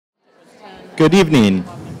Good evening.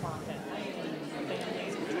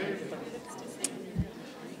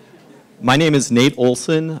 My name is Nate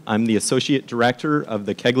Olson. I'm the Associate Director of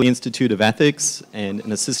the Kegley Institute of Ethics and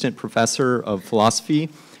an Assistant Professor of Philosophy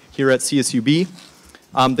here at CSUB.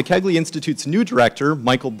 The Kegley Institute's new director,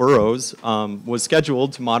 Michael Burrows, was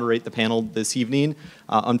scheduled to moderate the panel this evening.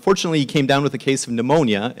 Unfortunately, he came down with a case of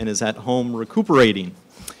pneumonia and is at home recuperating.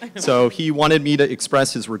 So he wanted me to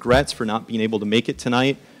express his regrets for not being able to make it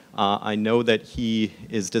tonight. I know that he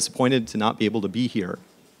is disappointed to not be able to be here.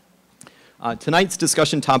 Tonight's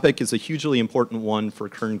discussion topic is a hugely important one for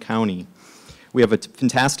Kern County. We have a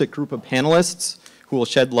fantastic group of panelists who will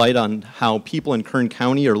shed light on how people in Kern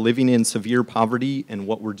County are living in severe poverty and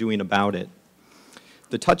what we're doing about it.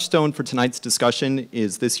 The touchstone for tonight's discussion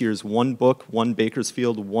is this year's One Book, One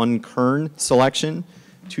Bakersfield, One Kern selection,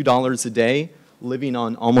 $2 a day, living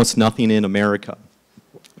on almost nothing in America,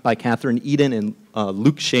 by Kathryn Edin and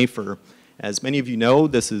Luke Shaefer. As many of you know,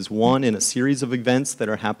 this is one in a series of events that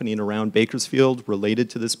are happening around Bakersfield related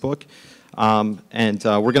to this book, and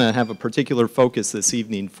we're going to have a particular focus this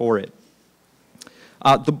evening for it.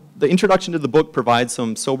 The introduction to the book provides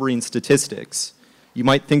some sobering statistics. You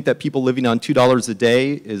might think that people living on $2 a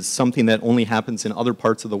day is something that only happens in other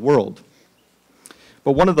parts of the world.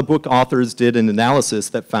 But one of the book authors did an analysis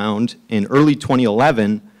that found in early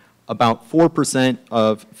 2011 about 4%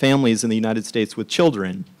 of families in the United States with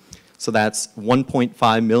children, so that's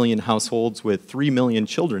 1.5 million households with 3 million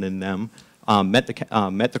children in them, met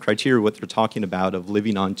the criteria what they're talking about of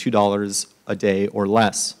living on $2 a day or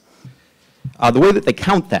less. The way that they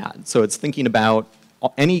count that, so it's thinking about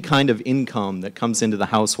any kind of income that comes into the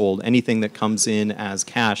household, anything that comes in as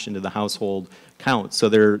cash into the household counts. So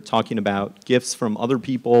they're talking about gifts from other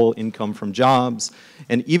people, income from jobs,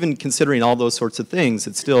 and even considering all those sorts of things,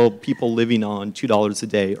 it's still people living on $2 a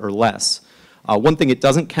day or less. One thing it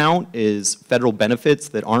doesn't count is federal benefits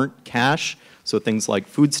that aren't cash, so things like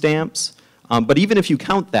food stamps. But even if you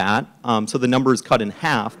count that, so the number is cut in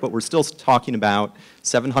half, but we're still talking about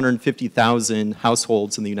 750,000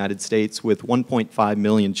 households in the United States with 1.5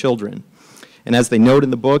 million children. And as they note in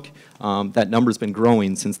the book, that number's been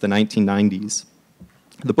growing since the 1990s.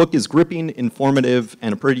 The book is gripping, informative,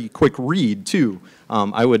 and a pretty quick read, too.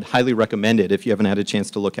 I would highly recommend it if you haven't had a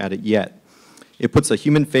chance to look at it yet. It puts a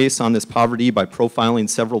human face on this poverty by profiling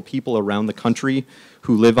several people around the country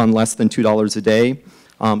who live on less than $2 a day.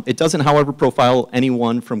 It doesn't, however, profile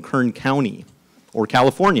anyone from Kern County or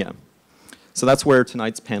California. So that's where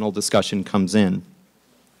tonight's panel discussion comes in.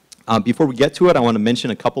 Before we get to it, I want to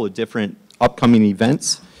mention a couple of different upcoming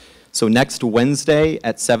events. So next Wednesday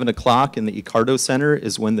at 7 o'clock in the Icardo Center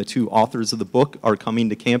is when the two authors of the book are coming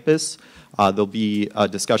to campus. There'll be a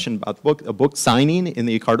discussion about the book, a book signing in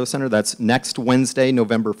the Icardo Center. That's next Wednesday,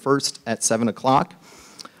 November 1st at 7 o'clock.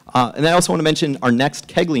 And I also want to mention our next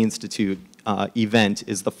Kegley Institute event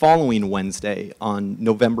is the following Wednesday on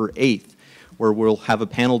November 8th, where we'll have a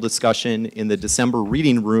panel discussion in the December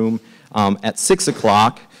reading room at 6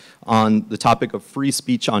 o'clock on the topic of free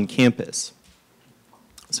speech on campus.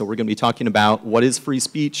 So we're going to be talking about what is free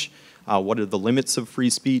speech, what are the limits of free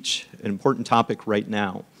speech, an important topic right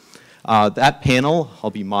now. That panel,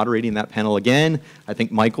 I'll be moderating that panel again. I think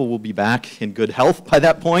Michael will be back in good health by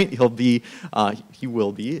that point. He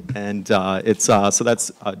will be, and so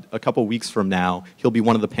that's a couple weeks from now. He'll be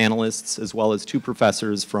one of the panelists as well as two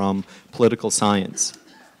professors from political science.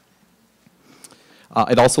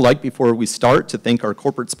 I'd also like, before we start, to thank our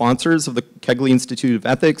corporate sponsors of the Kegley Institute of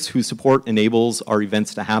Ethics whose support enables our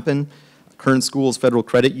events to happen. Kern Schools Federal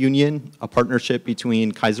Credit Union, a partnership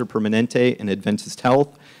between Kaiser Permanente and Adventist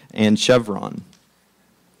Health, and Chevron.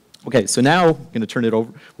 Okay, so now I'm going to turn it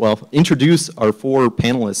over, introduce our four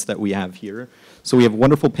panelists that we have here. So we have a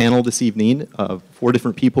wonderful panel this evening of four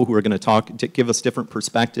different people who are going to give us different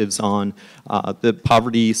perspectives on the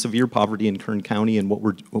poverty, severe poverty in Kern County and what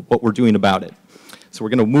we're doing about it. So we're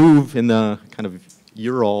going to move in the kind of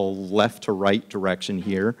Ural left to right direction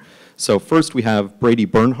here. So first we have Brady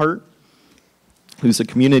Bernhardt, who's a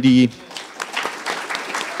community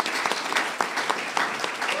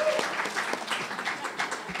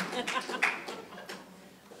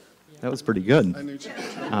That was pretty good.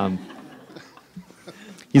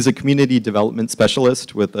 He's a community development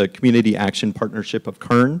specialist with a Community Action Partnership of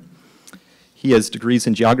Kern. He has degrees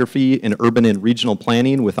in geography and urban and regional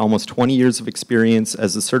planning with almost 20 years of experience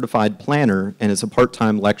as a certified planner and is a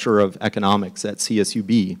part-time lecturer of economics at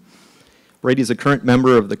CSUB. Brady is a current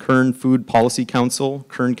member of the Kern Food Policy Council,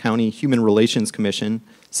 Kern County Human Relations Commission,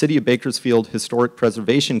 City of Bakersfield Historic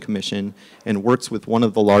Preservation Commission, and works with one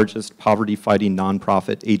of the largest poverty-fighting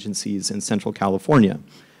nonprofit agencies in Central California,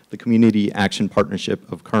 the Community Action Partnership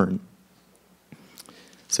of Kern.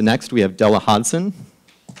 So next we have Della Hodson.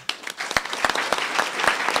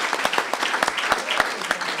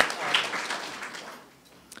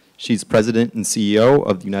 She's president and CEO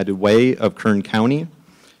of the United Way of Kern County.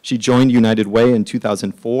 She joined United Way in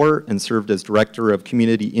 2004 and served as Director of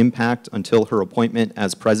Community Impact until her appointment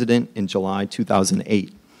as president in July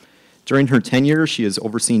 2008. During her tenure, she has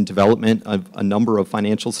overseen development of a number of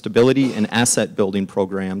financial stability and asset building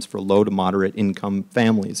programs for low to moderate income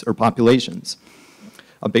families or populations.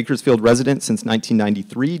 A Bakersfield resident since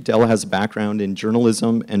 1993, Della has a background in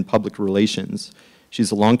journalism and public relations.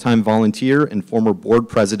 She's a longtime volunteer and former board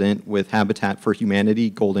president with Habitat for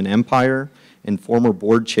Humanity Golden Empire and former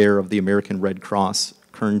board chair of the American Red Cross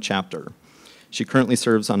Kern chapter. She currently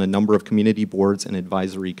serves on a number of community boards and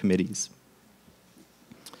advisory committees.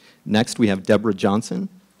 Next, we have Deborah Johnson.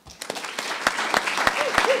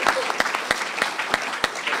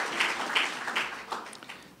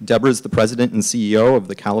 Deborah is the president and CEO of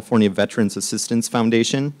the California Veterans Assistance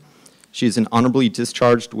Foundation. She is an honorably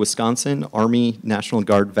discharged Wisconsin Army National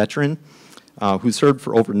Guard veteran who served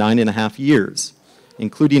for over 9.5 years,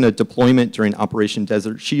 including a deployment during Operation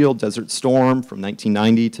Desert Shield, Desert Storm from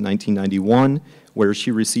 1990 to 1991, where she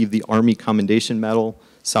received the Army Commendation Medal,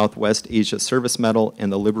 Southwest Asia Service Medal,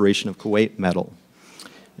 and the Liberation of Kuwait Medal.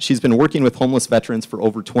 She's been working with homeless veterans for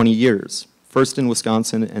over 20 years, first in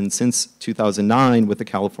Wisconsin and since 2009 with the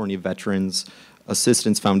California Veterans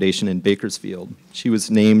Assistance Foundation in Bakersfield. She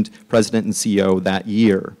was named president and CEO that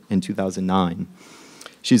year in 2009.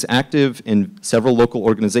 She's active in several local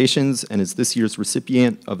organizations and is this year's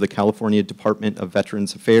recipient of the California Department of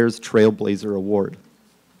Veterans Affairs Trailblazer Award.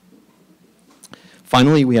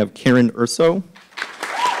 Finally, we have Karen Urso.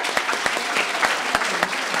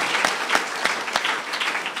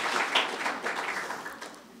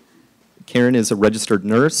 Karen is a registered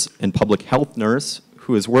nurse and public health nurse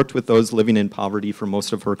who has worked with those living in poverty for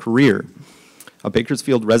most of her career. A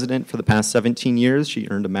Bakersfield resident for the past 17 years, she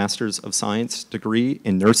earned a Master's of Science degree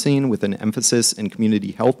in nursing with an emphasis in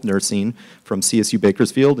community health nursing from CSU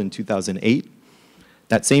Bakersfield in 2008.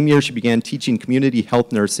 That same year, she began teaching community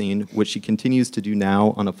health nursing, which she continues to do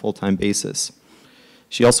now on a full-time basis.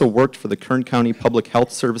 She also worked for the Kern County Public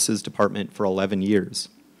Health Services Department for 11 years.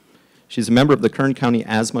 She's a member of the Kern County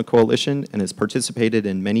Asthma Coalition and has participated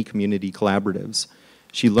in many community collaboratives.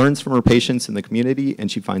 She learns from her patients in the community,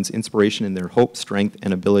 and she finds inspiration in their hope, strength,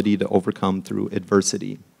 and ability to overcome through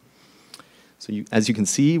adversity. So as you can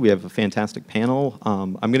see, we have a fantastic panel.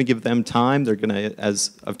 I'm going to give them time. They're going to,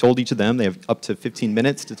 as I've told each of them, they have up to 15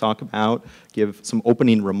 minutes to talk about, give some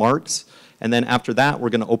opening remarks. And then after that, we're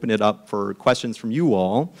going to open it up for questions from you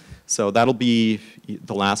all. So that'll be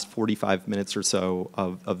the last 45 minutes or so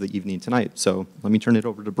of the evening tonight. So let me turn it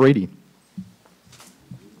over to Brady.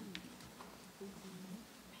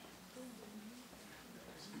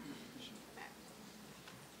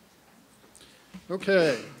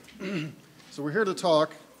 Okay, so we're here to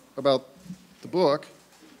talk about the book,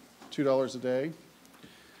 $2 a Day,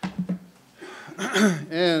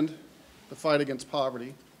 and the fight against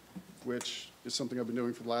poverty, which is something I've been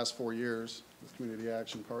doing for the last 4 years with Community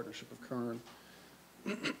Action Partnership of Kern.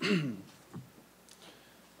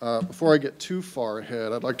 Before I get too far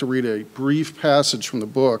ahead, I'd like to read a brief passage from the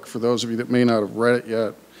book for those of you that may not have read it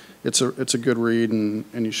yet. It's a good read,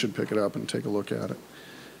 and you should pick it up and take a look at it.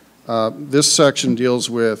 This section deals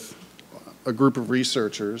with a group of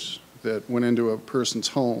researchers that went into a person's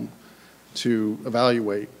home to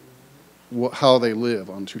evaluate how they live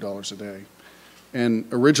on $2 a day. And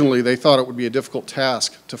originally, they thought it would be a difficult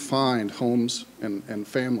task to find homes and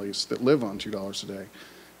families that live on $2 a day,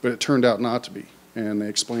 but it turned out not to be, and they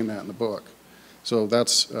explain that in the book. So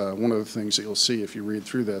that's one of the things that you'll see if you read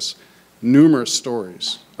through this. Numerous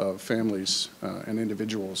stories of families and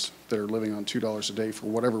individuals that are living on $2 a day for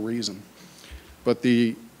whatever reason. But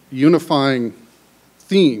the unifying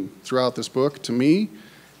theme throughout this book, to me,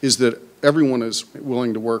 is that everyone is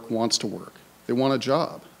willing to work, wants to work. They want a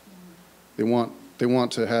job. They want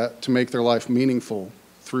to make their life meaningful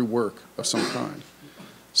through work of some kind.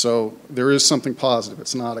 So there is something positive.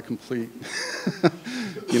 It's not a complete,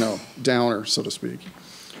 downer, so to speak.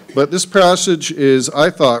 But this passage is, I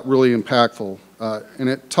thought, really impactful, and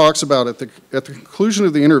it talks about at the conclusion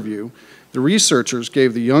of the interview, the researchers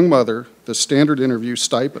gave the young mother the standard interview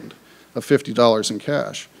stipend of $50 in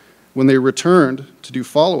cash. When they returned to do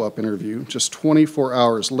follow-up interview just 24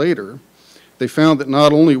 hours later, they found that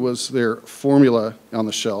not only was their formula on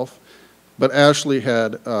the shelf, but Ashley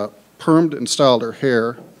had permed and styled her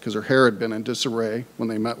hair, because her hair had been in disarray when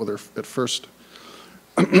they met with her at first,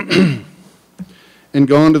 and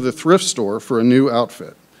gone to the thrift store for a new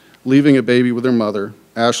outfit, leaving a baby with her mother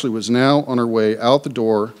Ashley was now on her way out the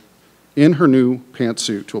door in her new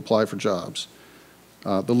pantsuit to apply for jobs.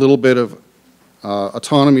 The little bit of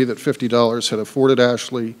autonomy that $50 had afforded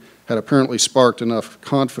Ashley had apparently sparked enough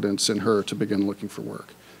confidence in her to begin looking for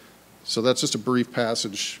work. So that's just a brief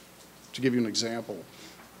passage to give you an example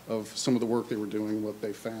of some of the work they were doing and what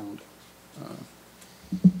they found.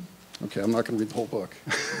 Okay, I'm not going to read the whole book.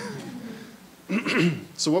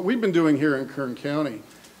 So what we've been doing here in Kern County,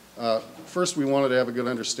 first we wanted to have a good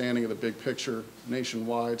understanding of the big picture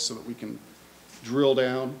nationwide so that we can drill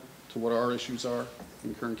down to what our issues are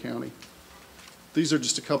in Kern County. These are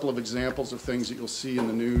just a couple of examples of things that you'll see in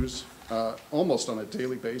the news almost on a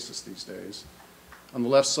daily basis these days. On the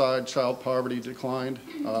left side, child poverty declined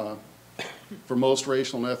for most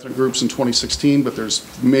racial and ethnic groups in 2016, but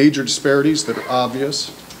there's major disparities that are obvious.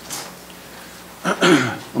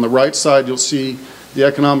 On the right side, you'll see the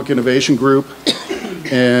Economic Innovation Group,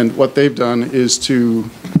 and what they've done is to,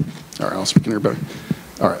 all right, I'll speak in here better.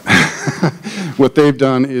 All right. What they've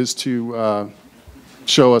done is to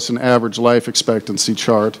show us an average life expectancy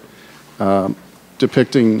chart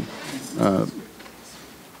depicting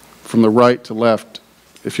from the right to left,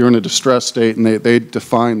 if you're in a distressed state, and they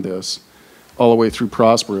define this all the way through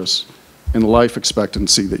prosperous, and the life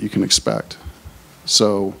expectancy that you can expect.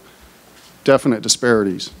 So definite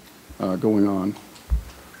disparities going on.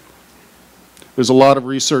 There's a lot of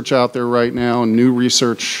research out there right now, and new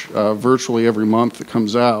research virtually every month that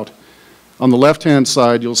comes out. On the left-hand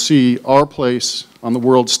side, you'll see our place on the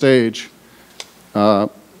world stage,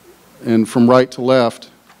 and from right to left,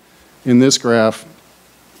 in this graph,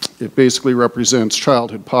 it basically represents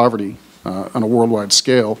childhood poverty on a worldwide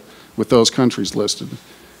scale with those countries listed.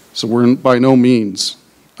 So we're by no means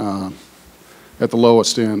at the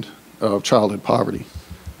lowest end of childhood poverty.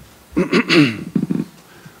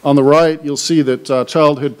 On the right, you'll see that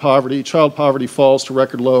child poverty falls to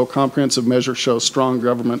record low. Comprehensive measures show strong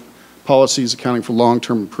government policies accounting for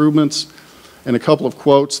long-term improvements, and a couple of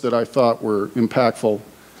quotes that I thought were impactful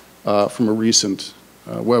from a recent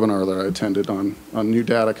webinar that I attended on new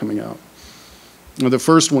data coming out. Now, the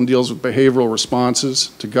first one deals with behavioral responses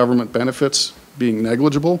to government benefits being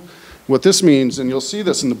negligible. What this means, and you'll see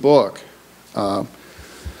this in the book,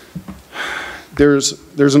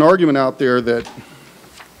 there's an argument out there that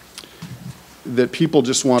people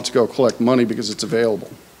just want to go collect money because it's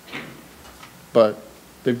available. But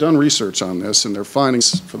they've done research on this, and their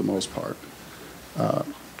findings, for the most part.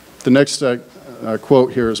 The next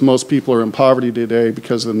quote here is, most people are in poverty today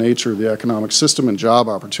because of the nature of the economic system and job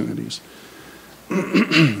opportunities.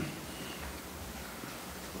 And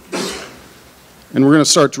we're going to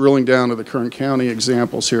start drilling down to the Kern County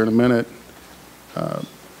examples here in a minute.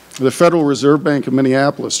 The Federal Reserve Bank of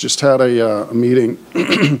Minneapolis just had a meeting,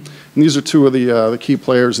 and these are two of the key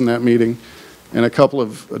players in that meeting, and a couple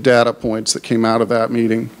of data points that came out of that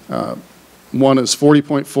meeting. One is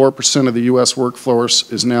 40.4% of the U.S.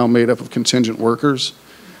 workforce is now made up of contingent workers,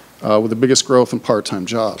 with the biggest growth in part-time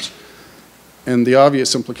jobs. And the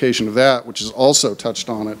obvious implication of that, which is also touched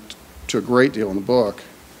on it to a great deal in the book,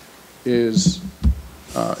 is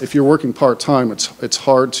if you're working part-time, it's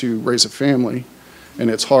hard to raise a family, and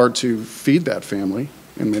it's hard to feed that family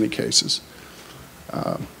in many cases.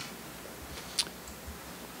 And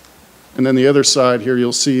then the other side here,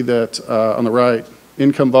 you'll see that on the right,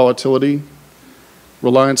 income volatility,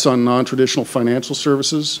 reliance on non-traditional financial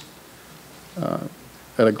services at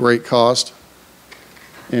a great cost,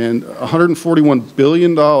 and $141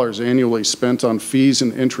 billion annually spent on fees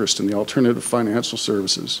and interest in the alternative financial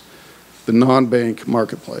services, the non-bank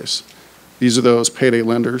marketplace. These are those payday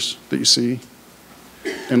lenders that you see.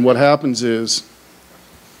 And what happens is,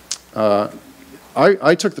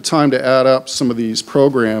 I took the time to add up some of these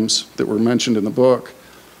programs that were mentioned in the book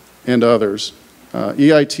and others.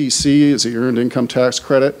 EITC is the Earned Income Tax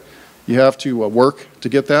Credit. You have to work to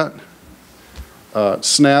get that.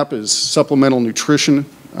 SNAP is Supplemental Nutrition.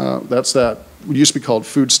 That's that, what used to be called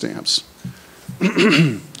food stamps.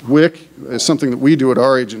 WIC is something that we do at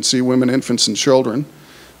our agency, Women, Infants, and Children.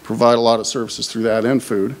 Provide a lot of services through that and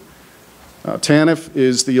food. TANF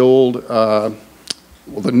is the old, well,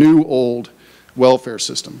 the new old welfare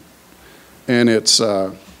system, and it's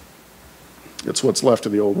what's left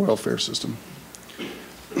of the old welfare system.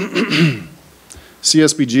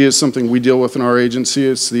 CSBG is something we deal with in our agency.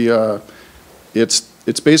 It's the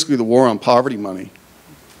it's basically the war on poverty money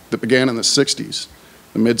that began in the 60s,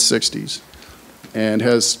 the mid-60s, and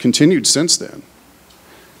has continued since then,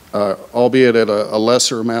 albeit at a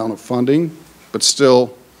lesser amount of funding, but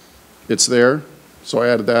still it's there, so I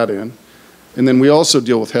added that in. And then we also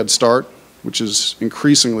deal with Head Start, which is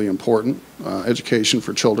increasingly important, education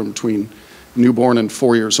for children between newborn and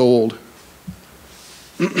 4 years old.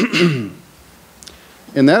 And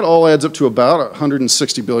that all adds up to about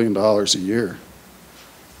 $160 billion a year.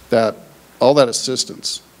 All that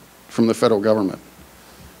assistance from the federal government,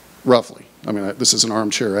 roughly. I mean, this is an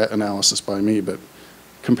armchair analysis by me, but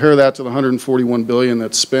compare that to the $141 billion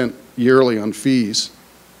that's spent yearly on fees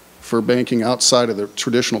for banking outside of the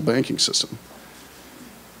traditional banking system.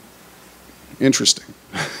 Interesting.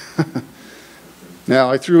 Now,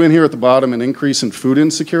 I threw in here at the bottom an increase in food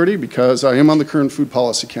insecurity because I am on the Kern Food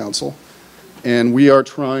Policy Council, and we are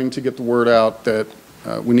trying to get the word out that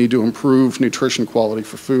we need to improve nutrition quality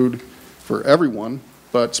for food for everyone,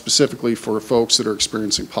 but specifically for folks that are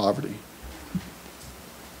experiencing poverty.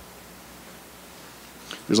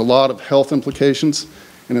 There's a lot of health implications,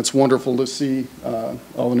 and it's wonderful to see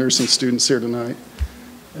all the nursing students here tonight.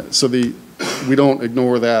 So we don't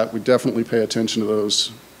ignore that. We definitely pay attention to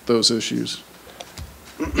those issues.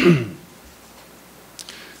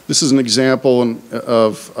 This is an example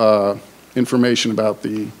of information about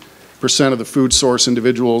the percent of the food source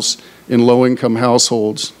individuals in low-income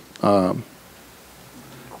households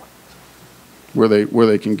where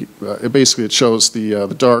they can. Basically, it shows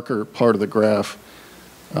the darker part of the graph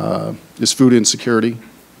is food insecurity.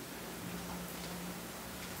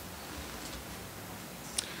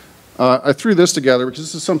 I threw this together because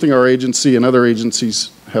this is something our agency and other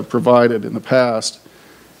agencies have provided in the past.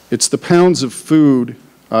 It's the pounds of food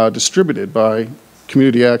distributed by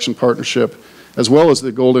Community Action Partnership as well as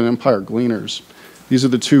the Golden Empire Gleaners. These are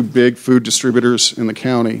the two big food distributors in the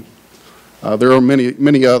county. There are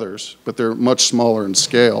many others, but they're much smaller in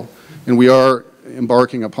scale. And we are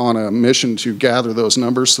embarking upon a mission to gather those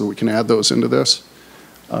numbers so we can add those into this.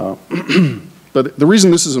 But the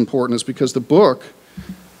reason this is important is because the book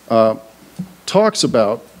talks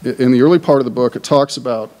about, in the early part of the book, it talks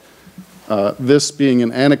about this being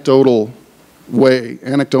an anecdotal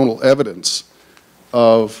evidence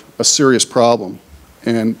of a serious problem.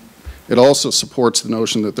 And it also supports the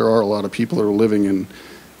notion that there are a lot of people that are living in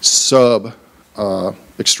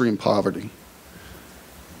extreme poverty.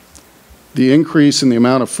 The increase in the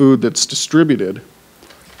amount of food that's distributed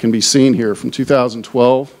can be seen here from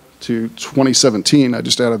 2012 to 2017. I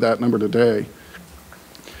just added that number today.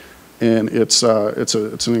 And it's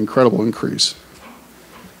an incredible increase.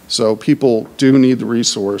 So people do need the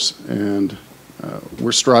resource, and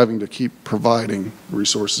we're striving to keep providing the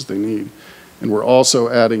resources they need. And we're also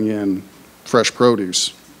adding in fresh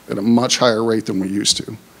produce at a much higher rate than we used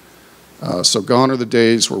to. So gone are the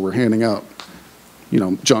days where we're handing out,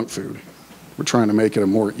 junk food. We're trying to make it a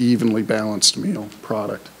more evenly balanced meal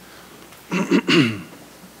product.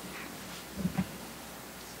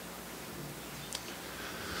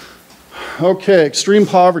 Okay, extreme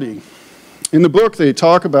poverty. In the book, they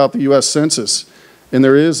talk about the U.S. Census, and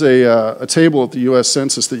there is a table at the U.S.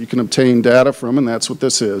 Census that you can obtain data from, and that's what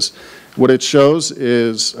this is. What it shows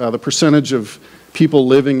is the percentage of people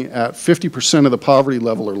living at 50% of the poverty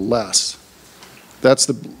level or less. That's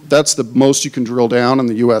the most you can drill down in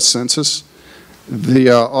the U.S. Census.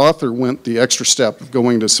 The author went the extra step of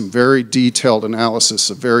going to some very detailed analysis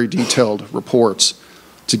of very detailed reports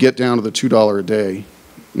to get down to the $2 a day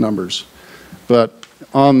numbers. But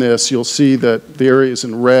on this, you'll see that the areas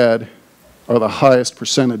in red are the highest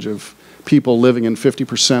percentage of people living in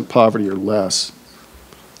 50% poverty or less.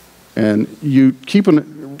 And you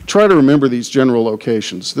try to remember these general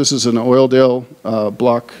locations. This is an Oildale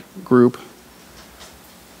block group,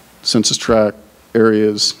 census tract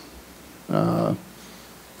areas.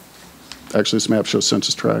 Actually, this map shows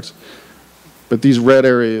census tracts. But these red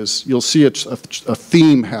areas, you'll see a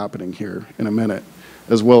theme happening here in a minute,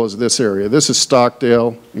 as well as this area. This is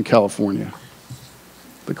Stockdale in California,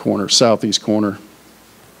 the corner, southeast corner.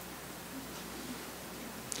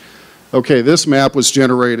 Okay, this map was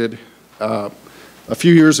generated a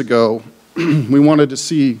few years ago. We wanted to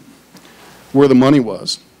see where the money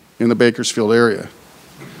was in the Bakersfield area.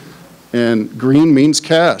 And green means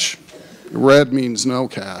cash. Red means no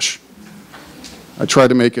cash. I tried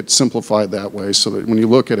to make it simplified that way so that when you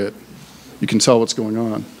look at it, you can tell what's going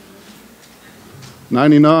on.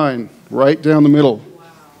 99, right down the middle.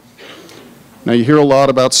 Now you hear a lot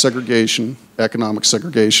about segregation, economic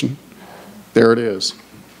segregation. There it is.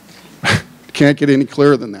 Can't get any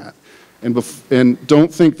clearer than that. And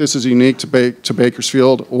don't think this is unique to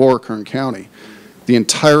Bakersfield or Kern County. The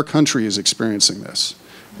entire country is experiencing this.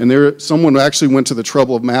 And someone actually went to the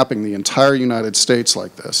trouble of mapping the entire United States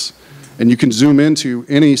like this. And you can zoom into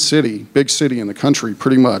any city, big city in the country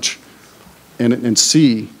pretty much, and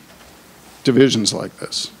see divisions like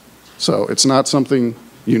this. So it's not something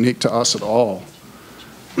unique to us at all.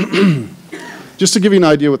 Just to give you an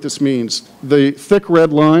idea what this means, the thick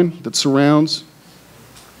red line that surrounds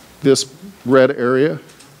this red area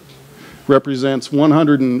represents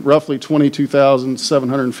roughly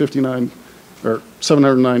 22,759 or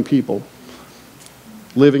 709 people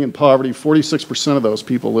living in poverty. 46% of those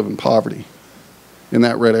people live in poverty in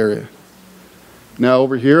that red area. Now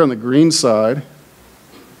over here on the green side,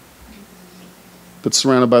 that's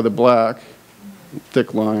surrounded by the black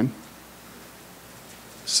thick line,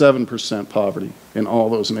 7% poverty in all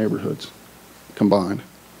those neighborhoods combined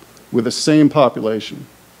with the same population.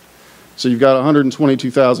 So you've got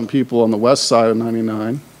 122,000 people on the west side of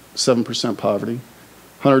 99, 7% poverty,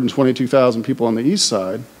 122,000 people on the east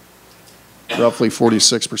side, roughly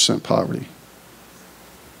 46% poverty.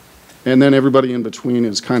 And then everybody in between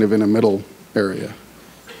is kind of in a middle area.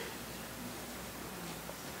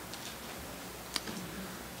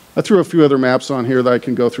 I threw a few other maps on here that I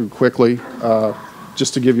can go through quickly,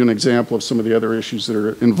 just to give you an example of some of the other issues that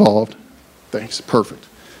are involved. Thanks, perfect.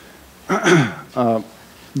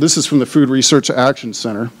 This is from the Food Research Action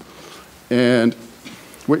Center, and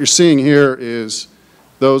what you're seeing here is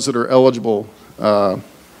those that are eligible for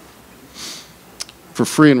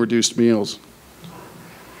free and reduced meals.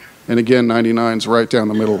 And again, 99 is right down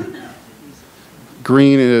the middle.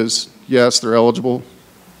 Green is, yes, they're eligible.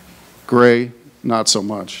 Gray, not so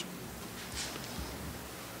much.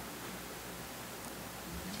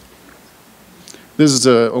 This is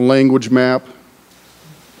a language map.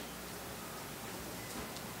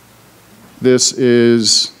 This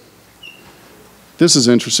is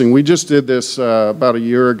interesting. We just did this about a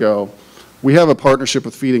year ago. We have a partnership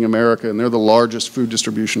with Feeding America, and they're the largest food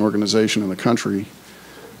distribution organization in the country.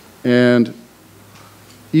 And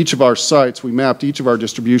each of our sites, we mapped each of our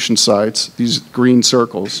distribution sites. These green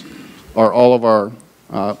circles are all of our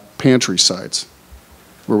pantry sites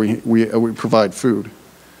where we provide food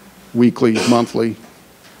weekly, monthly.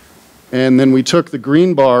 And then we took the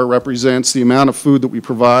green bar, represents the amount of food that we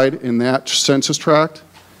provide in that census tract,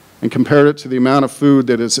 and compared it to the amount of food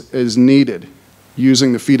that is needed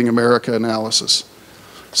using the Feeding America analysis.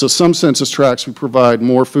 So some census tracts we provide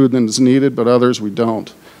more food than is needed, but others we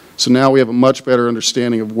don't. So now we have a much better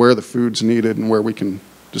understanding of where the food's needed and where we can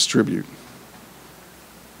distribute.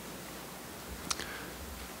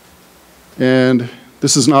 And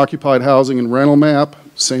this is an occupied housing and rental map,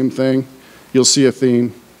 same thing. You'll see a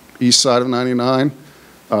theme, east side of 99,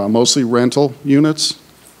 mostly rental units.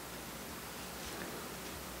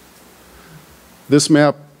 This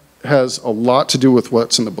map has a lot to do with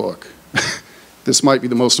what's in the book. This might be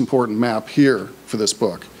the most important map here for this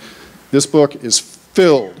book. This book is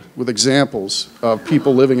filled with examples of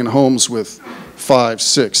people living in homes with 5,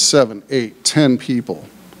 6, 7, 8, 10 people.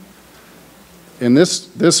 And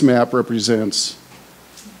this map represents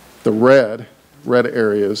the red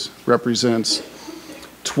areas, represents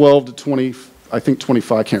 12 to 20, I think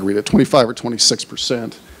 25, I can't read it, 25 or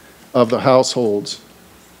 26% of the households,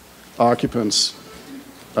 occupants,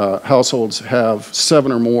 households have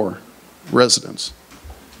 7 or more residents.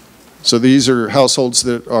 So these are households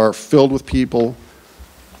that are filled with people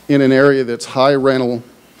in an area that's high rental,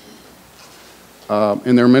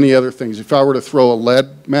 and there are many other things. If I were to throw a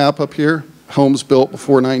lead map up here, homes built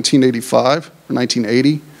before 1985 or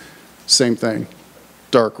 1980, same thing,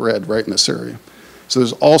 dark red right in this area. So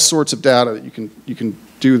there's all sorts of data that you can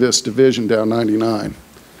do this division down 99.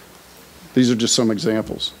 These are just some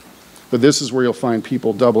examples. But this is where you'll find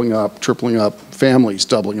people doubling up, tripling up, families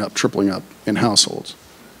doubling up, tripling up in households.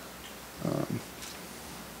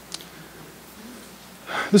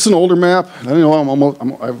 This is an older map. I don't know,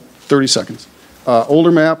 I have 30 seconds.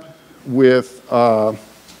 Older map with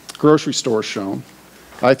grocery stores shown.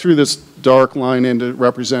 I threw this dark line in to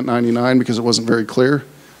represent 99 because it wasn't very clear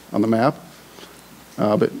on the map.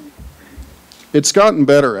 But it's gotten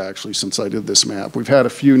better, actually, since I did this map. We've had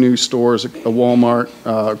a few new stores, a Walmart,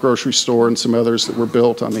 a grocery store, and some others that were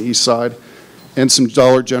built on the east side, and some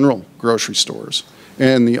Dollar General grocery stores,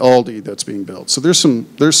 and the Aldi that's being built. So there's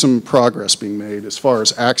some progress being made as far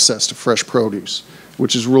as access to fresh produce,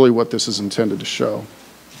 which is really what this is intended to show.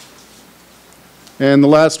 And the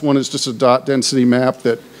last one is just a dot density map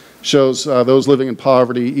that shows those living in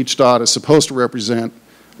poverty. Each dot is supposed to represent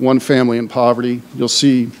one family in poverty. You'll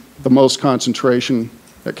see the most concentration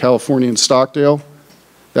at California and Stockdale.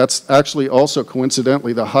 That's actually also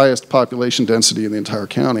coincidentally the highest population density in the entire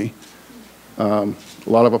county. A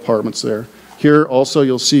lot of apartments there. Here also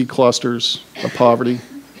you'll see clusters of poverty,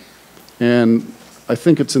 and I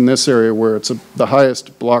think it's in this area where it's the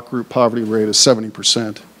highest block group poverty rate is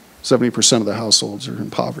 70%. 70% of the households are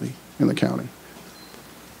in poverty in the county.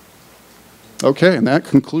 Okay, and that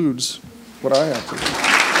concludes what I have to do.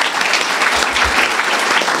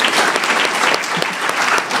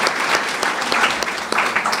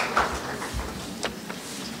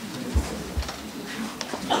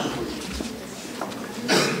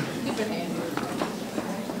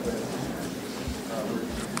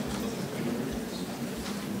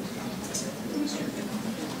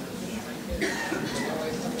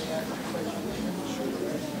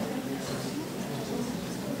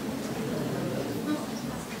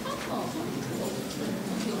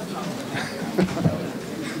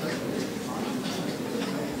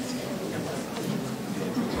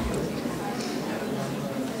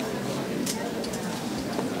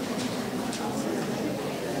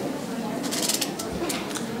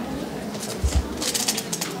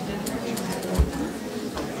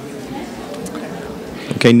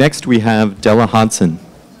 Okay, next we have Della Hodson.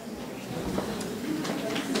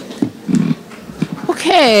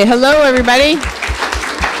 Okay, hello everybody.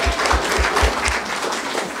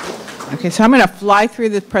 Okay, so I'm going to fly through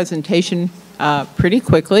this presentation pretty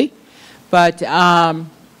quickly, but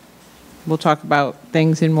we'll talk about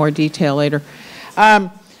things in more detail later.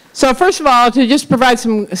 So first of all, to just provide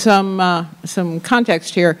some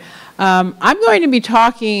context here, I'm going to be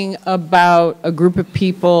talking about a group of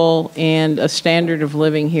people and a standard of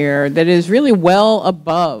living here that is really well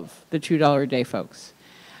above the $2 a day folks.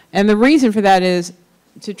 And the reason for that is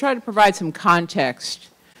to try to provide some context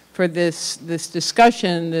for this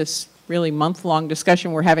discussion, this really month-long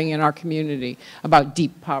discussion we're having in our community about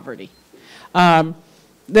deep poverty.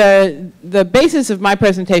 The basis of my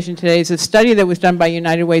presentation today is a study that was done by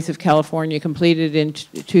United Ways of California, completed in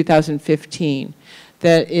 2015,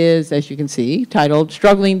 that is, as you can see, titled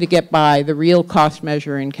 "Struggling to Get By, the Real Cost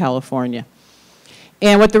Measure in California."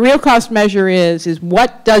 And what the real cost measure is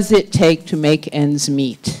what does it take to make ends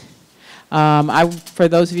meet? For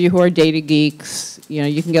those of you who are data geeks,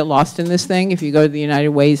 you can get lost in this thing if you go to the United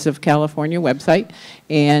Ways of California website,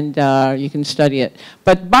 and you can study it.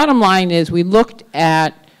 But bottom line is we looked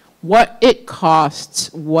at what it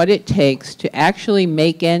costs, what it takes to actually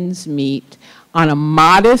make ends meet on a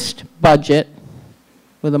modest budget,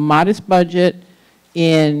 with a modest budget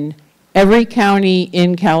in every county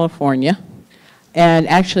in California. And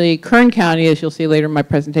actually, Kern County, as you'll see later in my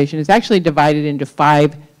presentation, is actually divided into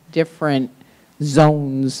 5 different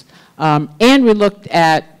zones, and we looked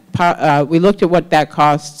at what that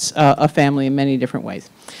costs a family in many different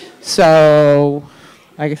ways. So,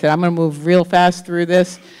 like I said, I'm going to move real fast through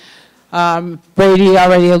this. Brady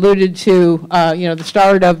already alluded to the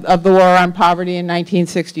start of the war on poverty in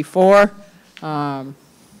 1964.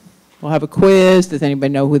 We'll have a quiz. Does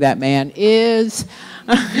anybody know who that man is?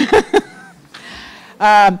 When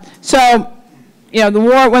the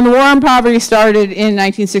war on poverty started in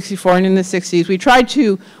 1964 and in the 60s, we tried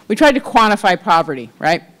to quantify poverty,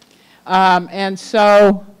 right? And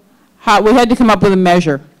so we had to come up with a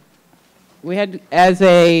measure. We had, as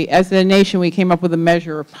a nation, we came up with a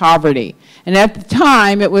measure of poverty. And at the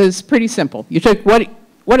time, it was pretty simple. You took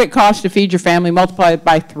what it cost to feed your family, multiplied it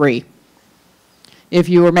by 3. If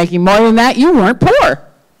you were making more than that, you weren't poor.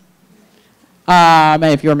 And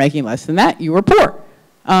if you were making less than that, you were poor.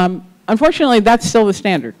 Unfortunately, that's still the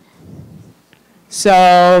standard.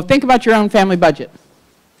 So think about your own family budget.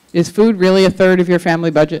 Is food really 1/3 of your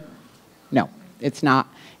family budget? No, it's not.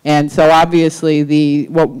 And so obviously,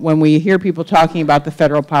 when we hear people talking about the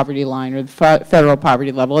federal poverty line or the federal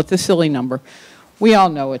poverty level, it's a silly number. We all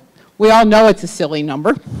know it. We all know it's a silly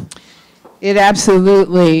number. It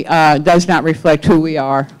absolutely does not reflect who we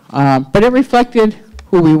are, but it reflected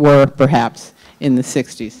who we were, perhaps, in the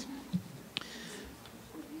 60s.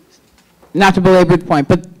 Not to belabor the point,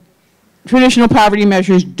 but traditional poverty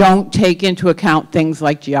measures don't take into account things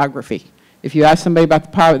like geography. If you ask somebody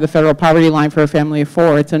about the federal poverty line for a family of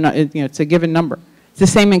 4, it's a given number. It's the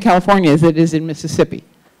same in California as it is in Mississippi.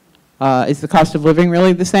 Is the cost of living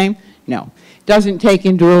really the same? No. It doesn't take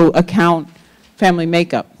into account family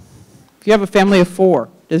makeup. If you have a family of 4,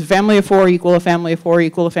 does a family of 4 equal a family of 4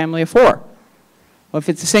 equal a family of 4? Well, if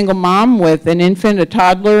it's a single mom with an infant, a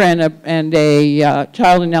toddler, and a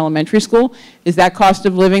child in elementary school, is that cost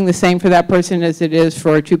of living the same for that person as it is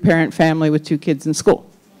for a 2-parent family with 2 kids in school?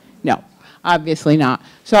 No, obviously not.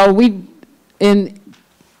 So in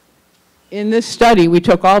this study, we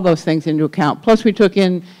took all those things into account. Plus, we took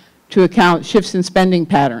into account shifts in spending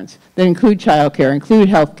patterns that include child care, include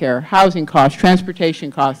health care, housing costs,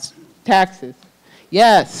 transportation costs, taxes.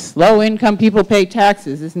 Yes, low-income people pay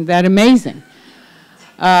taxes. Isn't that amazing?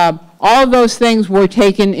 All of those things were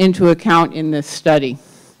taken into account in this study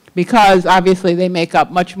because obviously they make up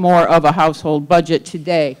much more of a household budget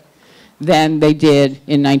today than they did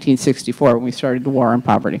in 1964 when we started the war on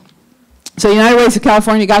poverty. So United Ways of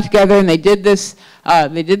California got together and they did this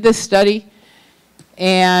study,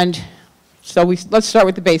 and so let's start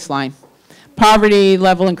with the baseline. Poverty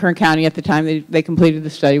level in Kern County at the time they completed the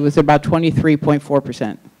study was about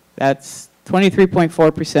 23.4%. That's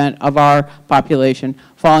 23.4% of our population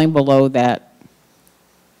falling below that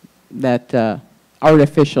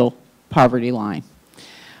artificial poverty line.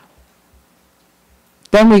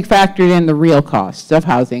 Then we factored in the real costs of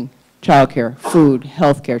housing, childcare, food,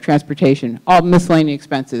 health care, transportation, all miscellaneous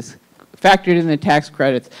expenses, factored in the tax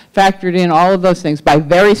credits, factored in all of those things by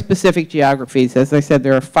very specific geographies. As I said,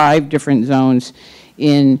 there are 5 different zones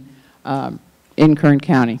in Kern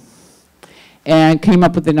County, and came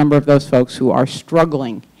up with the number of those folks who are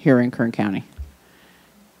struggling here in Kern County.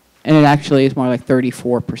 And it actually is more like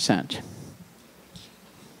 34%.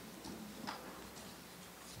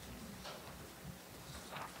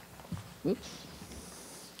 oops,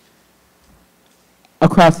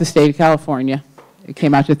 across the state of California, it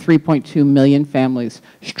came out to 3.2 million families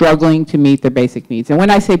struggling to meet their basic needs. And when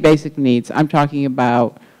I say basic needs, I'm talking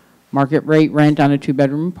about market rate rent on a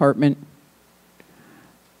 2-bedroom apartment,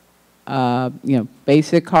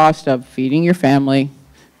 basic cost of feeding your family,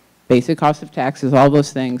 basic cost of taxes, all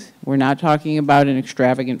those things. We're not talking about an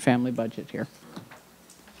extravagant family budget here.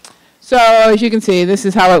 So as you can see, this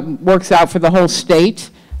is how it works out for the whole state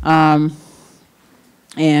and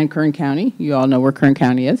Kern County. You all know where Kern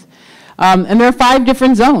County is. And there are 5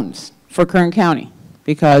 different zones for Kern County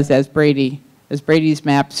because as Brady's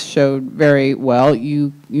maps showed very well,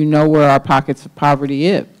 you know where our pockets of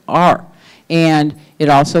poverty are. And it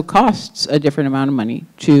also costs a different amount of money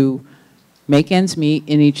to make ends meet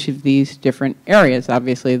in each of these different areas.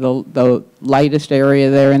 Obviously, the lightest area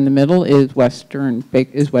there in the middle is West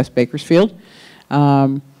Bakersfield.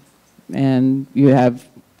 And you have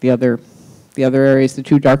the other areas, the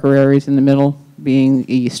 2 darker areas in the middle being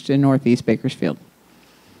East and Northeast Bakersfield.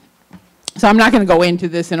 So I'm not going to go into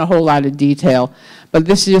this in a whole lot of detail, but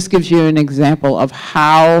this just gives you an example of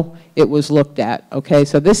how it was looked at. Okay,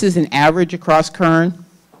 so this is an average across Kern.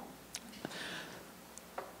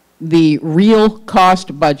 The real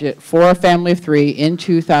cost budget for a family of 3 in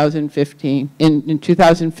 2015, in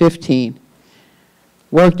 2015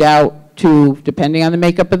 worked out to, depending on the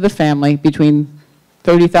makeup of the family, between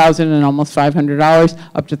 $30,000 and almost $500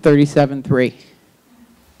 up to $37,300.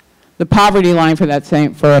 The poverty line for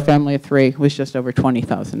a family of 3 was just over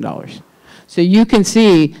 $20,000. So you can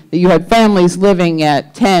see that you had families living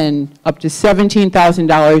at $10,000 up to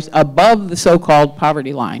 $17,000 above the so-called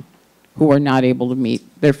poverty line who are not able to meet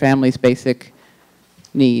their family's basic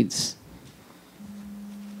needs.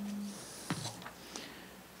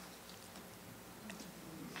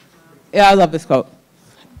 Yeah, I love this quote.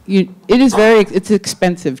 It's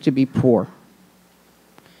expensive to be poor.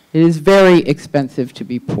 It is very expensive to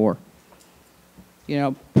be poor. You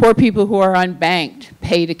know, poor people who are unbanked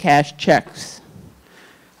pay to cash checks.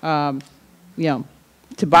 You know,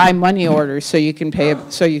 to buy money orders so you can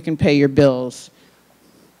pay your bills.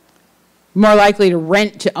 More likely to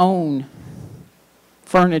rent to own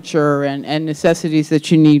furniture and necessities that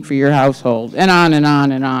you need for your household, and on and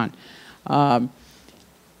on and on.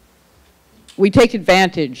 We take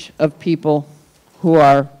advantage of people who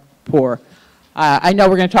are poor. I know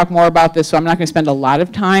we're going to talk more about this, so I'm not going to spend a lot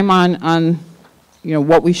of time on you know,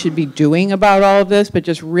 what we should be doing about all of this, but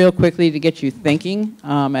just real quickly to get you thinking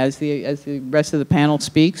as the rest of the panel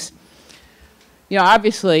speaks. You know,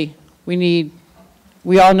 obviously, we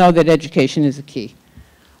all know that education is a key.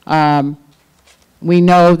 We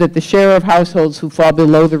know that the share of households who fall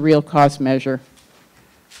below the real cost measure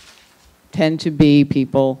tend to be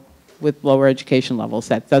people with lower education levels.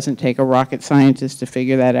 That doesn't take a rocket scientist to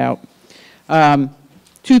figure that out.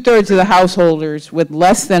 2/3 of the householders with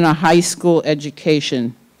less than a high school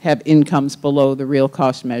education have incomes below the real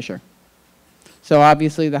cost measure. So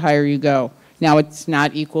obviously, the higher you go. Now, it's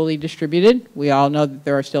not equally distributed. We all know that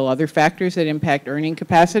there are still other factors that impact earning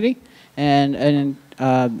capacity and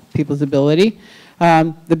people's ability.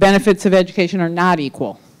 The benefits of education are not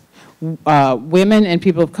equal. Women and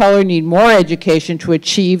people of color need more education to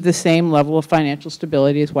achieve the same level of financial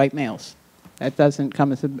stability as white males. That doesn't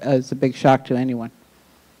come as a big shock to anyone.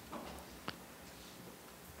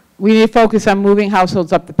 We need to focus on moving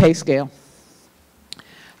households up the pay scale.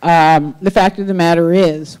 The fact of the matter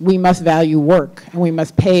is we must value work and we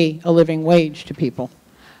must pay a living wage to people.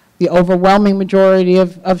 The overwhelming majority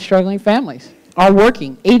of struggling families are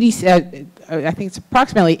working. I think it's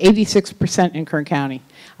approximately 86% in Kern County.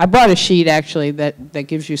 I brought a sheet actually that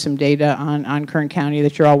gives you some data on Kern County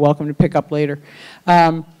that you're all welcome to pick up later.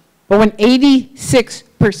 But when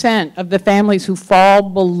 86% of the families who fall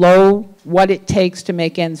below what it takes to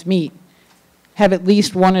make ends meet have at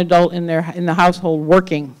least one adult in the household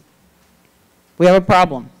working, we have a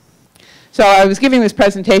problem. So I was giving this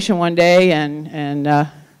presentation one day, and a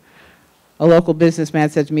local businessman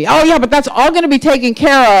said to me, "Oh yeah, but that's all going to be taken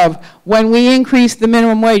care of when we increase the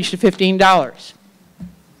minimum wage to $15.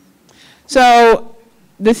 So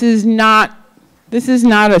this is not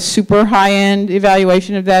a super high-end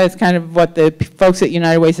evaluation of that. It's kind of what the folks at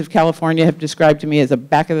United Ways of California have described to me as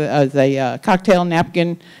a cocktail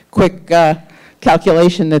napkin, quick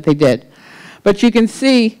calculation that they did. But you can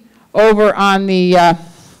see over on the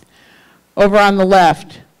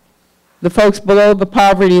left, the folks below the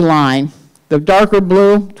poverty line, the darker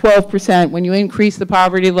blue, 12%. When you increase the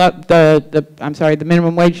the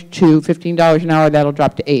minimum wage to $15 an hour, that'll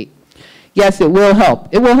drop to 8%. Yes, it will help.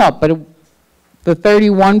 It will help, but the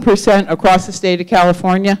 31% across the state of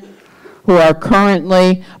California who are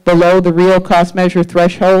currently below the real cost measure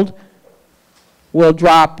threshold will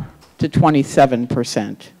drop to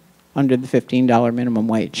 27% under the $15 minimum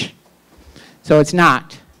wage. So it's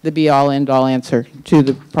not the be-all, end-all answer to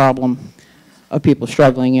the problem of people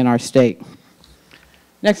struggling in our state.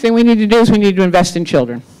 Next thing we need to do is we need to invest in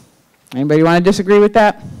children. Anybody want to disagree with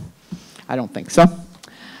that? I don't think so.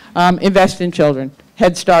 Invest in children.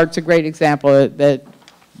 Head Start's a great example that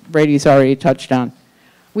Brady's already touched on.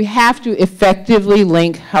 We have to effectively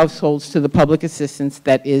link households to the public assistance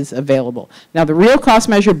that is available. Now, the real cost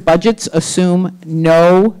measure budgets assume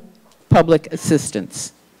no public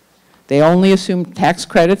assistance. They only assume tax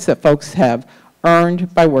credits that folks have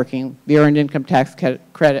earned by working, the earned income tax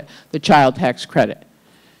credit, the child tax credit.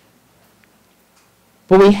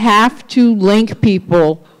 But we have to link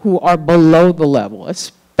people who are below the level,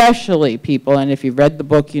 especially people, and if you've read the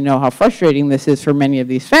book, you know how frustrating this is for many of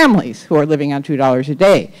these families who are living on $2 a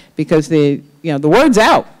day, because the word's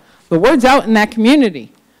out. The word's out in that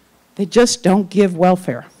community. They just don't give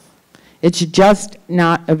welfare. It's just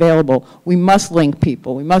not available. We must link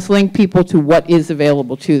people. We must link people to what is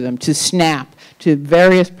available to them, to SNAP, to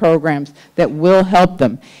various programs that will help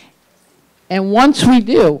them. And once we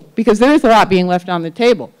do, because there is a lot being left on the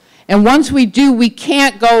table, and once we do, we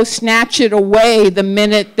can't go snatch it away the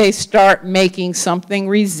minute they start making something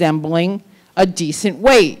resembling a decent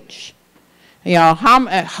wage. You know,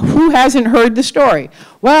 who hasn't heard the story?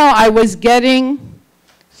 Well, I was getting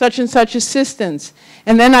such and such assistance,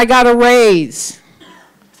 and then I got a raise,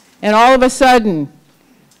 and all of a sudden,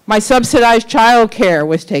 my subsidized child care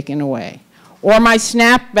was taken away, or my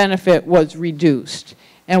SNAP benefit was reduced.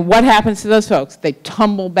 And what happens to those folks? They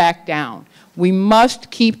tumble back down. We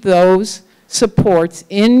must keep those supports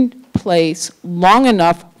in place long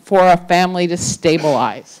enough for a family to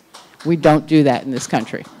stabilize. We don't do that in this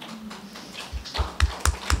country.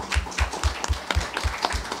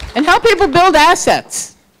 And help people build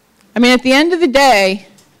assets. I mean, at the end of the day,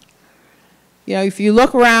 you know, if you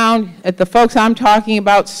look around at the folks I'm talking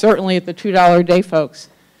about, certainly at the $2 a day folks,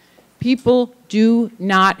 people do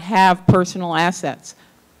not have personal assets.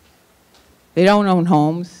 They don't own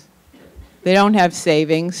homes. They don't have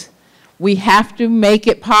savings. We have to make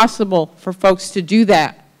it possible for folks to do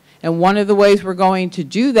that. And one of the ways we're going to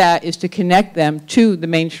do that is to connect them to the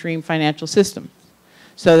mainstream financial system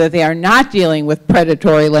so that they are not dealing with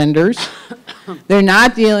predatory lenders. They're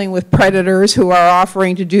not dealing with predators who are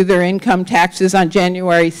offering to do their income taxes on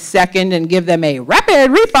January 2nd and give them a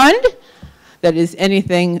rapid refund that is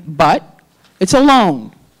anything but. It's a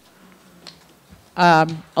loan. A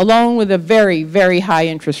loan with a very, very high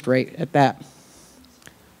interest rate at that.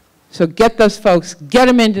 So get those folks, get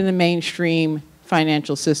them into the mainstream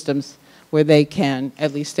financial systems where they can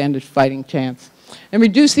at least stand a fighting chance. And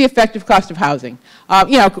reduce the effective cost of housing.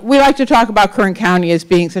 You know, we like to talk about Kern County as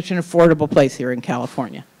being such an affordable place here in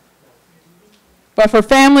California. But for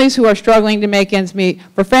families who are struggling to make ends meet,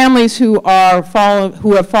 for families who have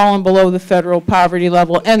fallen below the federal poverty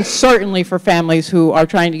level, and certainly for families who are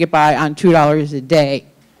trying to get by on $2 a day,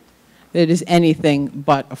 it is anything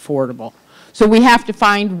but affordable. So we have to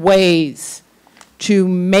find ways to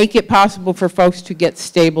make it possible for folks to get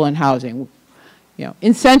stable in housing. You know,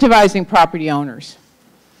 incentivizing property owners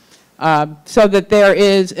so that there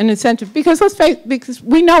is an incentive, because let's face it, because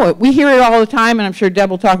we know it, we hear it all the time, and I'm sure Deb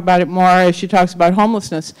will talk about it more as she talks about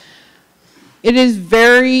homelessness. It is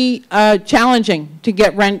very challenging to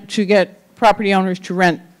get property owners to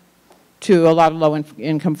rent to a lot of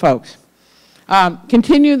low-income folks.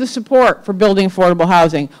 Continue the support for building affordable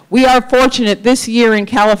housing. We are fortunate this year in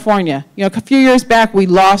California. You know, a few years back we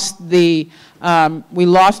lost a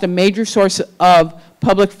major source of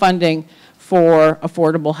public funding for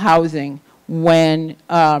affordable housing when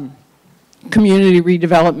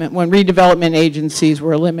redevelopment agencies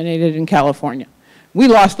were eliminated in California. We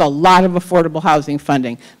lost a lot of affordable housing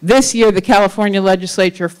funding. This year, the California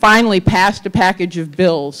legislature finally passed a package of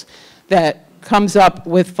bills that comes up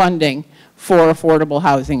with funding for affordable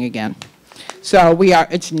housing again. So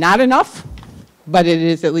it's not enough, but it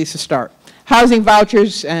is at least a start. Housing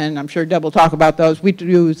vouchers, and I'm sure Deb will talk about those. We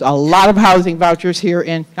use a lot of housing vouchers here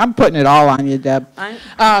I'm putting it all on you, Deb.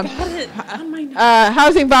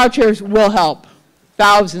 Housing vouchers will help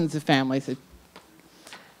thousands of families.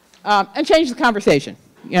 And change the conversation.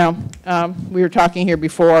 You know, we were talking here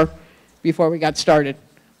before we got started.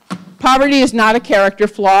 Poverty is not a character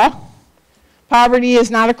flaw. Poverty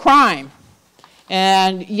is not a crime.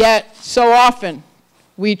 And yet, so often,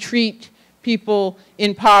 we treat people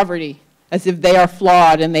in poverty as if they are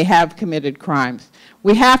flawed and they have committed crimes.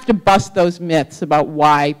 We have to bust those myths about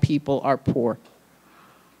why people are poor.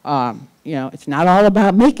 You know, it's not all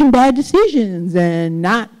about making bad decisions and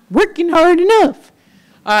not working hard enough.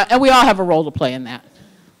 And we all have a role to play in that.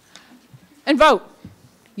 And vote.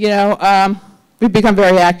 You know, we've become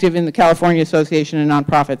very active in the California Association of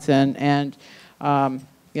Nonprofits, and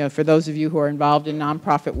you know, for those of you who are involved in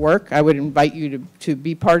nonprofit work, I would invite you to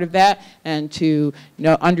be part of that and to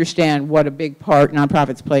understand what a big part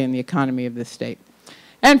nonprofits play in the economy of this state.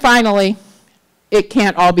 And finally, it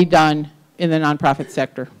can't all be done in the nonprofit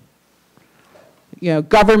sector. You know,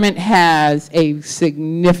 government has a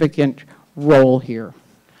significant role here.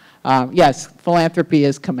 Yes, philanthropy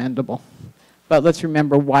is commendable, but let's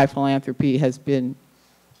remember why philanthropy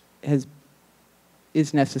is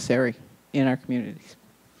necessary in our communities.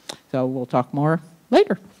 So we'll talk more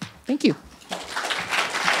later. Thank you.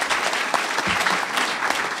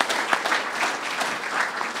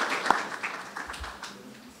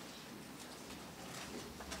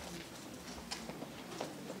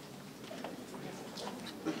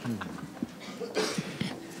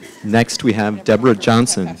 Next, we have Deborah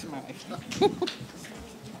Johnson.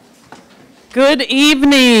 Good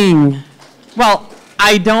evening. Well,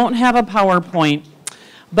 I don't have a PowerPoint,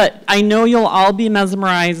 but I know you'll all be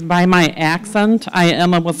mesmerized by my accent. I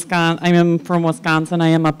am from Wisconsin. I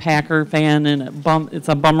am a Packer fan, and it's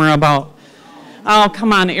a bummer about, oh,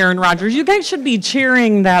 come on, Aaron Rodgers. You guys should be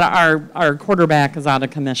cheering that our quarterback is out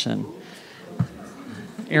of commission.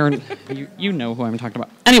 Aaron, you know who I'm talking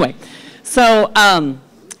about. Anyway, so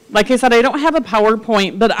like I said, I don't have a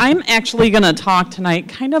PowerPoint, but I'm actually going to talk tonight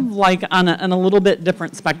kind of like on a little bit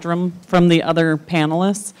different spectrum from the other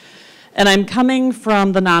panelists. And I'm coming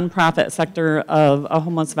from the nonprofit sector of a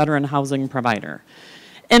homeless veteran housing provider.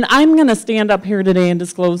 And I'm going to stand up here today and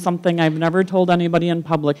disclose something I've never told anybody in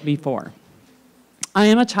public before. I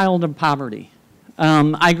am a child of poverty.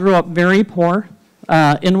 I grew up very poor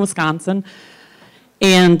in Wisconsin.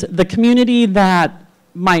 And the community that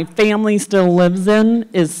my family still lives in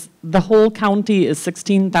the whole county is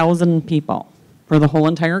 16,000 people for the whole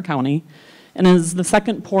entire county, and is the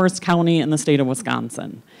second poorest county in the state of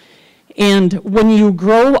Wisconsin. And when you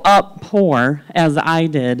grow up poor, as I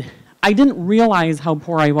did, I didn't realize how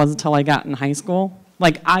poor I was until I got in high school.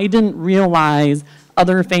 Like, I didn't realize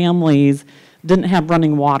other families didn't have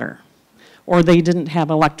running water, or they didn't have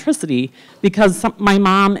electricity, because my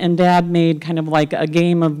mom and dad made kind of like a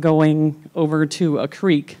game of going over to a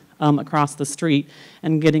creek across the street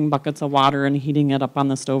and getting buckets of water and heating it up on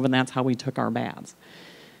the stove, and that's how we took our baths.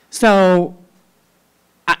 So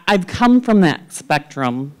I've come from that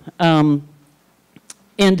spectrum, and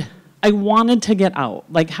I wanted to get out.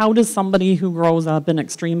 Like, how does somebody who grows up in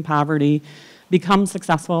extreme poverty become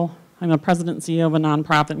successful? I'm a president and CEO of a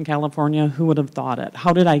nonprofit in California. Who would have thought it?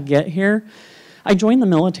 How did I get here? I joined the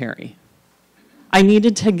military. I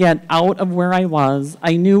needed to get out of where I was.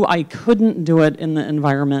 I knew I couldn't do it in the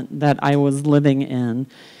environment that I was living in.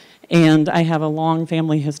 And I have a long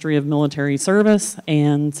family history of military service.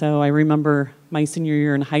 And so I remember my senior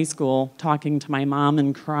year in high school talking to my mom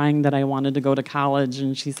and crying that I wanted to go to college.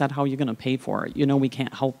 And she said, "How are you going to pay for it? You know, we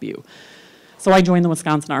can't help you." So I joined the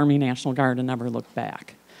Wisconsin Army National Guard and never looked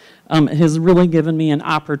back. It has really given me an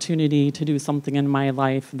opportunity to do something in my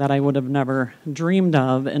life that I would have never dreamed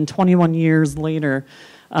of. And 21 years later,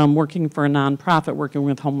 working for a nonprofit, working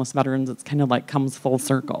with homeless veterans, it's kind of like comes full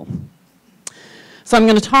circle. So I'm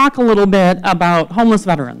going to talk a little bit about homeless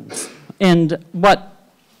veterans and what,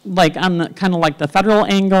 like, on kind of like the federal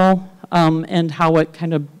angle and how it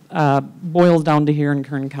kind of boils down to here in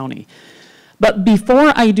Kern County. But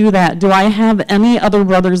before I do that, do I have any other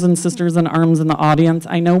brothers and sisters in arms in the audience?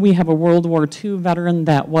 I know we have a World War II veteran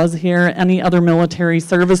that was here. Any other military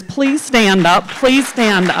service? Please stand up. Please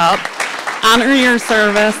stand up. Honor your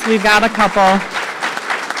service. We've got a couple.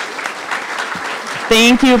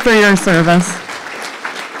 Thank you for your service.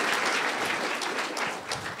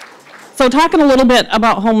 So talking a little bit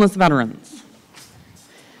about homeless veterans.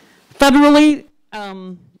 Federally,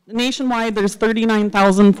 nationwide, there's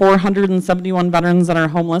 39,471 veterans that are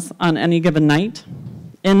homeless on any given night,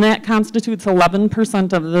 and that constitutes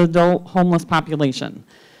 11% of the adult homeless population.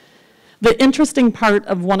 The interesting part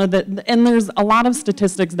of and there's a lot of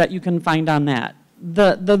statistics that you can find on that.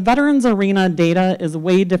 The Veterans Arena data is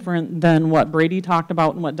way different than what Brady talked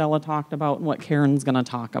about and what Della talked about and what Karen's going to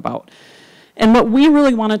talk about. And what we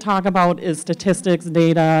really want to talk about is statistics,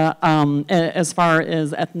 data, as far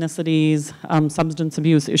as ethnicities, substance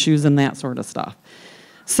abuse issues, and that sort of stuff.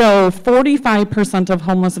 So 45% of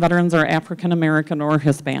homeless veterans are African American or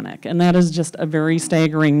Hispanic, and that is just a very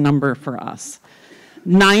staggering number for us.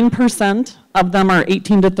 9% of them are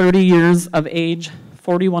 18 to 30 years of age.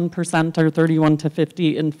 41% are 31 to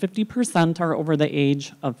 50, and 50% are over the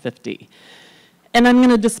age of 50. And I'm going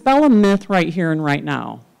to dispel a myth right here and right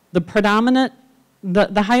now. The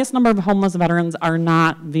highest number of homeless veterans are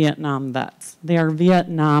not Vietnam vets. They are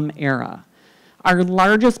Vietnam era. Our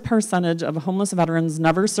largest percentage of homeless veterans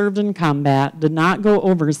never served in combat, did not go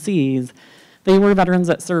overseas. They were veterans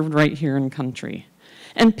that served right here in country.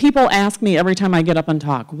 And people ask me every time I get up and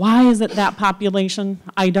talk, why is it that population?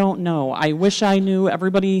 I don't know. I wish I knew.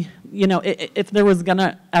 Everybody, you know, if there was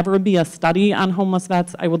gonna ever be a study on homeless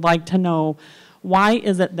vets, I would like to know, why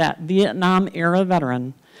is it that Vietnam era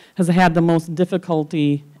veteran has had the most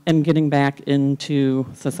difficulty in getting back into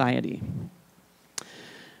society?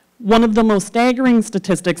 One of the most staggering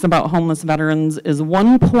statistics about homeless veterans is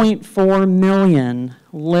 1.4 million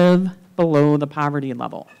live below the poverty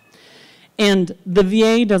level. And the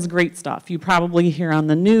VA does great stuff. You probably hear on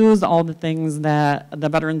the news all the things that the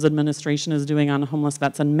Veterans Administration is doing on homeless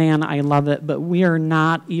vets, and man, I love it, but we are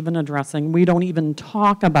not even addressing, we don't even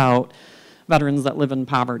talk about veterans that live in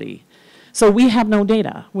poverty. So we have no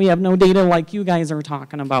data. We have no data like you guys are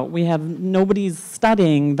talking about. Nobody's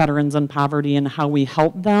studying veterans in poverty and how we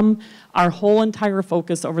help them. Our whole entire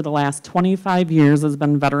focus over the last 25 years has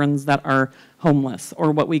been veterans that are homeless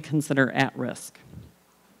or what we consider at risk.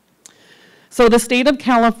 So the state of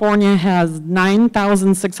California has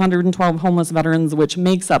 9,612 homeless veterans, which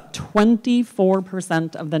makes up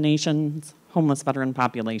 24% of the nation's homeless veteran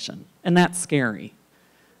population. And that's scary.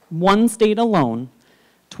 One state alone,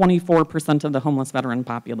 24% of the homeless veteran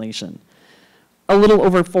population. A little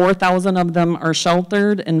over 4,000 of them are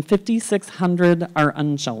sheltered and 5,600 are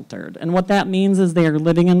unsheltered. And what that means is they are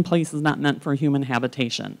living in places not meant for human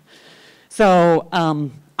habitation. So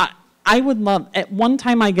I would love, at one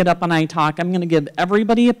time I get up and I talk, I'm going to give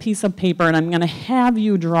everybody a piece of paper and I'm going to have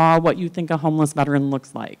you draw what you think a homeless veteran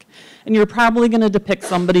looks like. And you're probably going to depict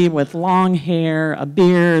somebody with long hair, a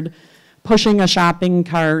beard, pushing a shopping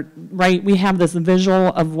cart, right? We have this visual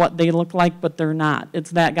of what they look like, but they're not.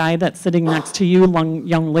 It's that guy that's sitting next to you,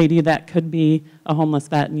 young lady that could be a homeless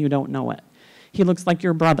vet and you don't know it. He looks like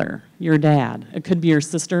your brother, your dad. It could be your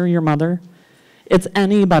sister, your mother. It's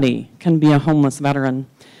anybody can be a homeless veteran.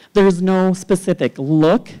 There's no specific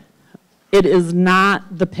look. It is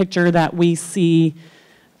not the picture that we see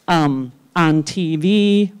on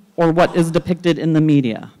TV or what is depicted in the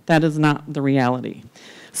media. That is not the reality.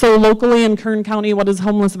 So locally in Kern County, what does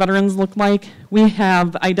homeless veterans look like? We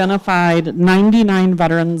have identified 99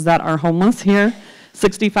 veterans that are homeless here,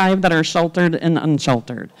 65 that are sheltered and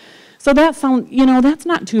unsheltered. So that that's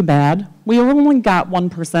not too bad. We only got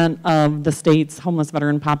 1% of the state's homeless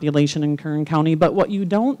veteran population in Kern County, but what you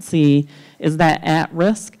don't see is that at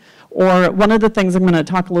risk, or one of the things I'm going to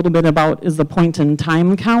talk a little bit about is the point in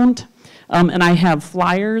time count. And I have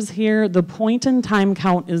flyers here. The point in time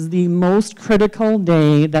count is the most critical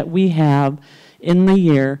day that we have in the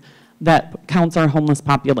year that counts our homeless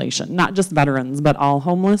population, not just veterans, but all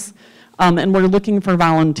homeless. And we're looking for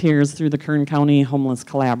volunteers through the Kern County Homeless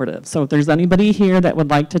Collaborative. So if there's anybody here that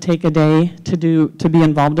would like to take a day to be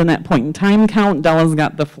involved in that point in time count, Della's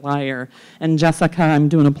got the flyer. And Jessica, I'm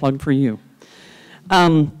doing a plug for you.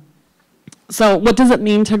 So what does it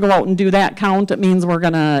mean to go out and do that count? It means we're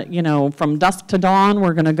going to, from dusk to dawn,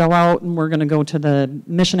 we're going to go out and we're going to go to the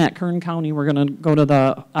mission at Kern County. We're going to go to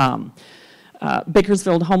the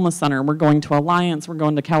Bakersfield Homeless Center. We're going to Alliance. We're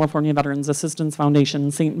going to California Veterans Assistance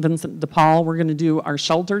Foundation, St. Vincent de Paul. We're going to do our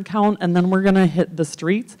sheltered count, and then we're going to hit the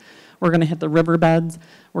streets. We're going to hit the riverbeds.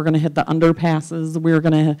 We're going to hit the underpasses. We're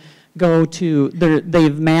going to go to,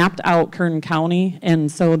 they've mapped out Kern County,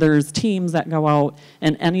 and so there's teams that go out,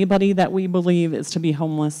 and anybody that we believe is to be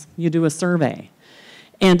homeless, you do a survey.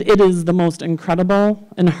 And it is the most incredible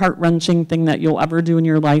and heart-wrenching thing that you'll ever do in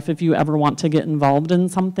your life if you ever want to get involved in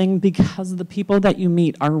something, because the people that you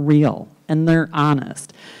meet are real, and they're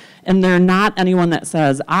honest. And they're not anyone that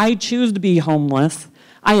says, I choose to be homeless.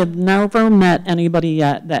 I have never met anybody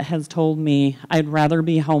yet that has told me I'd rather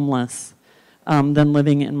be homeless than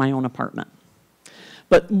living in my own apartment.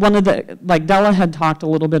 But one of the, like Della had talked a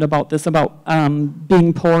little bit about this, about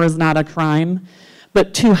being poor is not a crime.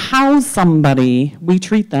 But to house somebody, we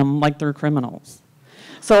treat them like they're criminals.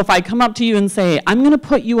 So if I come up to you and say, I'm going to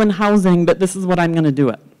put you in housing, but this is what I'm going to do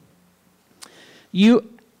it.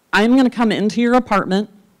 I'm going to come into your apartment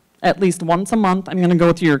at least once a month. I'm going to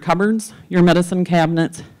go through your cupboards, your medicine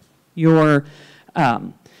cabinets, your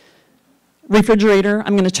Refrigerator,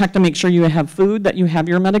 I'm going to check to make sure you have food, that you have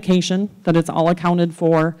your medication, that it's all accounted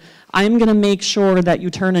for. I'm going to make sure that you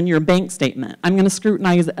turn in your bank statement. I'm going to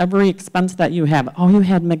scrutinize every expense that you have. Oh, you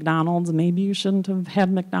had McDonald's, maybe you shouldn't have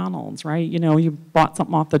had McDonald's, right? You know, you bought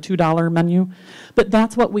something off the $2 menu. But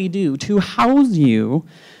that's what we do. To house you,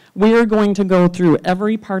 we are going to go through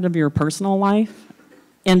every part of your personal life,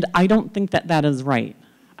 and I don't think that that is right.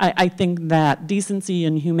 I think that decency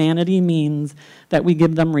and humanity means that we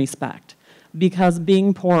give them respect, because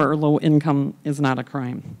being poor or low income is not a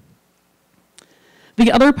crime.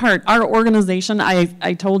 The other part, our organization, I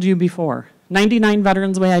told you before, 99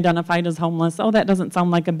 veterans we identified as homeless. Oh, that doesn't sound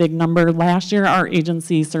like a big number. Last year, our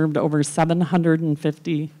agency served over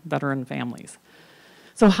 750 veteran families.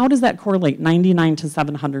 So how does that correlate, 99 to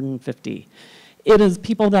 750? It is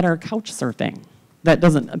people that are couch surfing that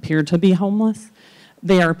doesn't appear to be homeless.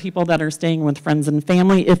 They are people that are staying with friends and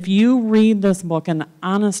family. If you read this book, and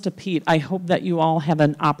honest to Pete, I hope that you all have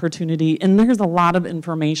an opportunity, and there's a lot of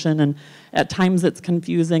information, and at times it's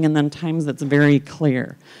confusing, and then times it's very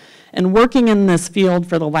clear. And working in this field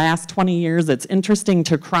for the last 20 years, it's interesting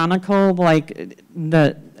to chronicle, like,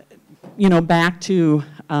 back to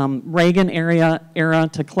Reagan era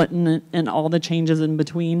to Clinton and all the changes in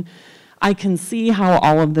between. I can see how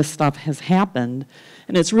all of this stuff has happened.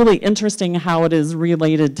 And it's really interesting how it is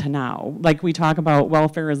related to now. Like we talk about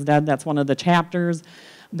welfare is dead, that's one of the chapters,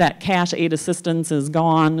 that cash aid assistance is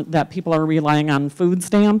gone, that people are relying on food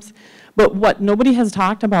stamps. But what nobody has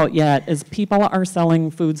talked about yet is people are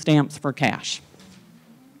selling food stamps for cash.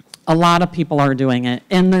 A lot of people are doing it,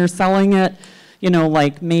 and they're selling it,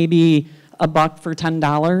 like maybe $1 for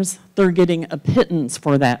 $10. They're getting a pittance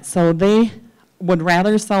for that. So they would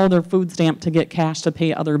rather sell their food stamp to get cash to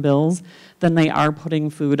pay other bills than they are putting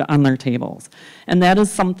food on their tables. And that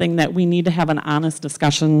is something that we need to have an honest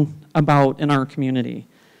discussion about in our community.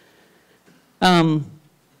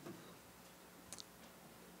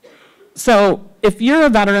 So if you're a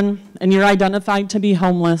veteran and you're identified to be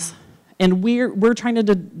homeless, and we're trying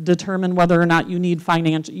to determine whether or not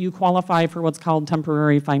you qualify for what's called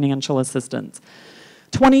temporary financial assistance.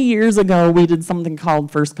 20 years ago, we did something called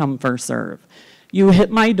first come, first serve. You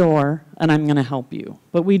hit my door, and I'm going to help you.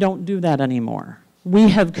 But we don't do that anymore. We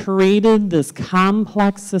have created this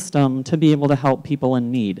complex system to be able to help people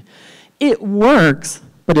in need. It works,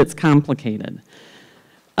 but it's complicated.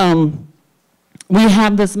 We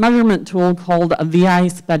have this measurement tool called a VI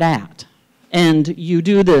SPDAT, and you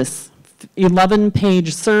do this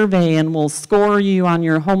 11-page survey, and we'll score you on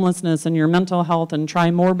your homelessness and your mental health and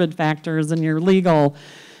tri-morbid factors and your legal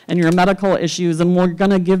and your medical issues, and we're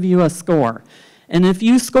going to give you a score. And if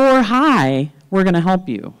you score high, we're going to help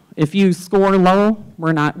you. If you score low,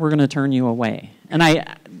 we're going to turn you away. And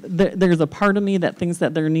there's a part of me that thinks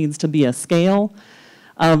that there needs to be a scale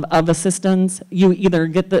of assistance. You either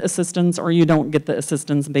get the assistance or you don't get the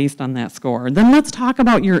assistance based on that score. Then let's talk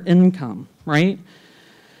about your income, right?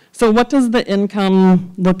 So what does the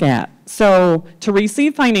income look at? So to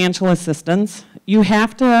receive financial assistance, you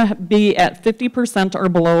have to be at 50% or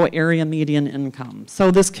below area median income.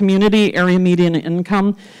 So this community area median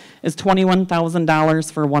income is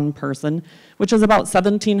 $21,000 for one person, which is about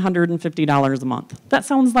 $1,750 a month. That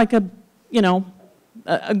sounds like a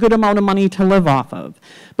good amount of money to live off of.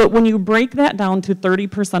 But when you break that down to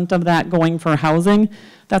 30% of that going for housing,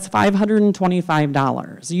 that's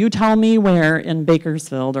 $525. You tell me where in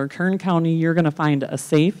Bakersfield or Kern County you're going to find a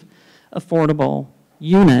safe, affordable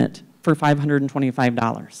unit for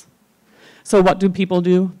 $525. So what do people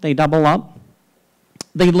do? They double up.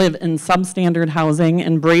 They live in substandard housing,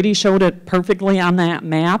 and Brady showed it perfectly on that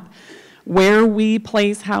map. Where we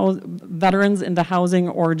place veterans into housing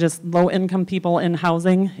or just low-income people in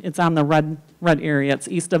housing, it's on the red area. It's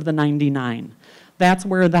east of the 99. That's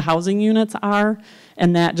where the housing units are,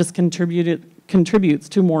 and that just contributes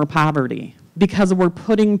to more poverty because we're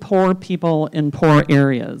putting poor people in poor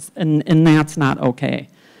areas, and that's not okay.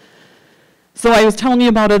 So I was telling you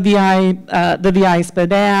about the VI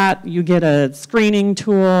SPDAT. You get a screening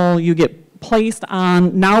tool. You get placed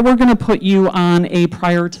on, now we're going to put you on a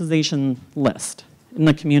prioritization list in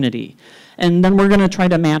the community. And then we're going to try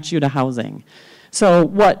to match you to housing. So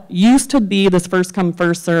what used to be this first come,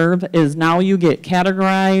 first serve is now you get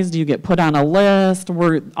categorized, you get put on a list,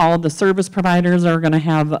 where all the service providers are going to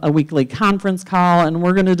have a weekly conference call, and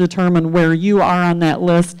we're going to determine where you are on that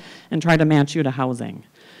list and try to match you to housing.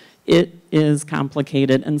 It is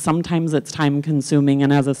complicated, and sometimes it's time consuming,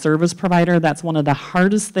 and as a service provider, that's one of the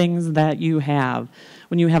hardest things that you have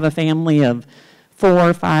when you have a family of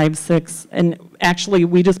 4, 5, 6, and actually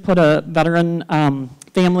we just put a veteran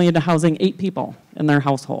family into housing, 8 people in their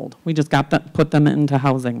household. We just put them into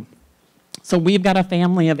housing. So we've got a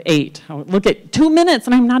family of 8. Look at 2 minutes,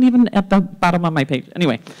 and I'm not even at the bottom of my page.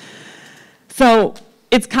 Anyway, so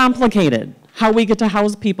it's complicated how we get to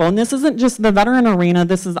house people. And this isn't just the veteran arena.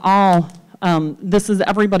 This is all, this is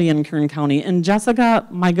everybody in Kern County. And Jessica,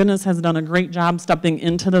 my goodness, has done a great job stepping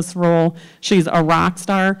into this role. She's a rock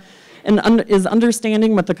star and is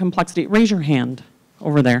understanding with the complexity. Raise your hand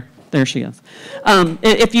over there. There she is.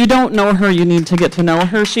 If you don't know her, you need to get to know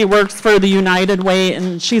her. She works for the United Way,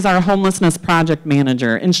 and she's our homelessness project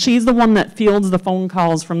manager. And she's the one that fields the phone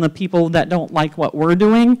calls from the people that don't like what we're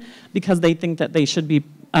doing because they think that they should be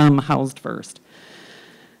housed first.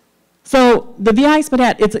 So the VI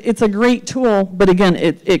SPDAT, it's a great tool, but again,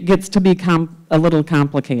 it gets to be a little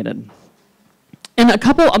complicated. And a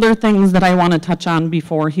couple other things that I want to touch on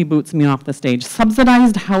before he boots me off the stage.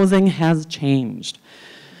 Subsidized housing has changed.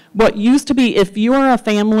 What used to be, if you're a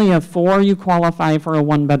family of 4, you qualify for a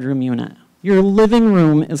 1-bedroom unit. Your living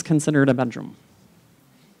room is considered a bedroom.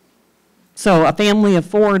 So a family of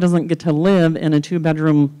 4 doesn't get to live in a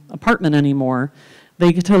 2-bedroom apartment anymore.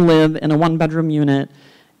 They get to live in a 1-bedroom unit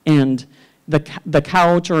and the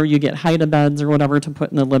couch, or you get hide-a-beds or whatever to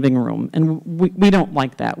put in the living room. And we don't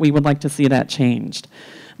like that. We would like to see that changed.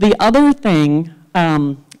 The other thing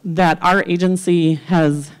that our agency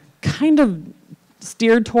has kind of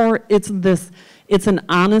steered toward, it's an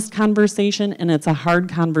honest conversation, and it's a hard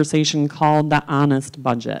conversation called the honest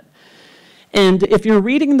budget. And if you're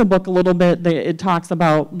reading the book a little bit, it talks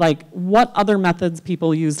about like what other methods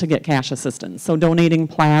people use to get cash assistance. So donating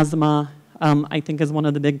plasma, I think, is one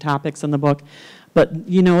of the big topics in the book. But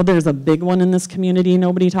you know, there's a big one in this community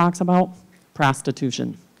nobody talks about: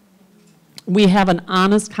 prostitution. We have an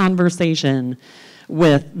honest conversation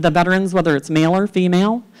with the veterans, whether it's male or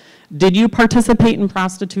female. Did you participate in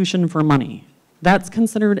prostitution for money? That's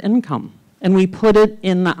considered income. And we put it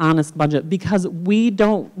in the honest budget because we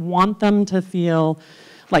don't want them to feel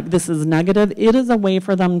like this is negative. It is a way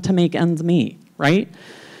for them to make ends meet, right?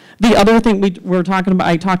 The other thing we're talking about,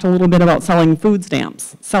 I talked a little bit about selling food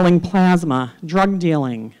stamps, selling plasma, drug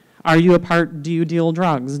dealing. Are you do you deal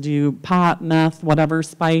drugs? Do you pot, meth, whatever,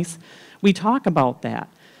 spice? We talk about that.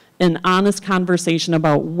 An honest conversation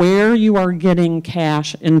about where you are getting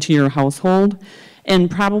cash into your household. And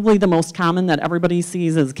probably the most common that everybody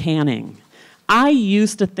sees is canning. I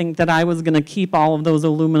used to think that I was going to keep all of those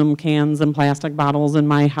aluminum cans and plastic bottles in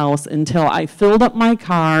my house until I filled up my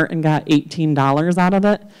car and got $18 out of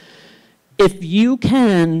it. If you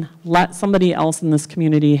can, let somebody else in this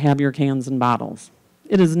community have your cans and bottles.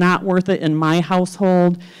 It is not worth it in my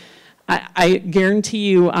household. I guarantee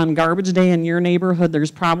you on garbage day in your neighborhood,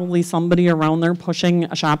 there's probably somebody around there pushing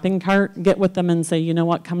a shopping cart. Get with them and say, you know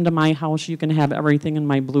what, come to my house, you can have everything in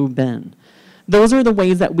my blue bin. Those are the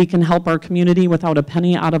ways that we can help our community without a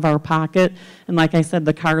penny out of our pocket. And like I said,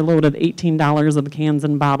 the carload of $18 of cans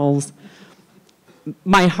and bottles,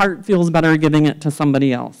 my heart feels better giving it to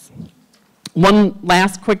somebody else. One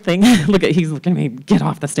last quick thing. Look at, he's looking at me, get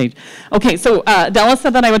off the stage. Okay, so Della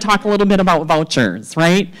said that I would talk a little bit about vouchers,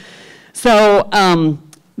 right? So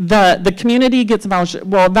the community gets voucher,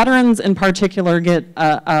 well, veterans in particular get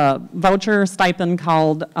a voucher stipend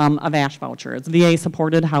called a VASH voucher. It's VA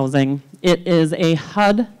supported housing. It is a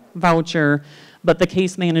HUD voucher, but the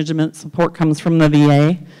case management support comes from the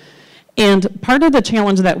VA. And part of the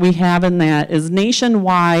challenge that we have in that is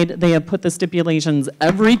nationwide, they have put the stipulations,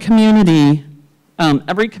 every community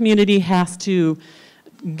has to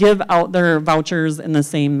give out their vouchers in the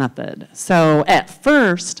same method. So at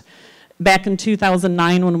first, back in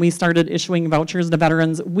 2009 when we started issuing vouchers to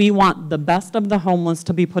veterans, we want the best of the homeless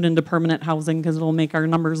to be put into permanent housing because it will make our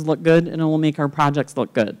numbers look good and it will make our projects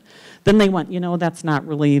look good. Then they went, you know, that's not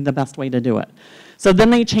really the best way to do it. So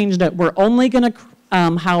then they changed it. We're only going to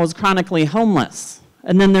house chronically homeless.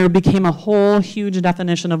 And then there became a whole huge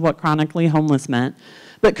definition of what chronically homeless meant.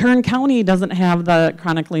 But Kern County doesn't have the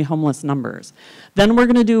chronically homeless numbers. Then we're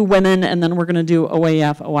going to do women, and then we're going to do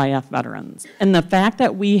OAF, OIF veterans. And the fact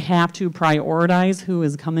that we have to prioritize who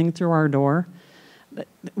is coming through our door,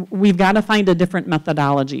 we've got to find a different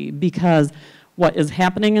methodology because what is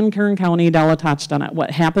happening in Kern County, Della touched on it,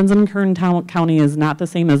 what happens in Kern County is not the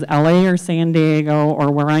same as LA or San Diego or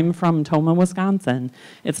where I'm from, Toma, Wisconsin.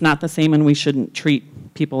 It's not the same, and we shouldn't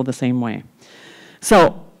treat people the same way.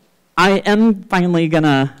 So I am finally going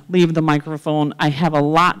to leave the microphone. I have a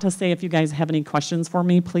lot to say. If you guys have any questions for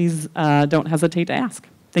me, please don't hesitate to ask.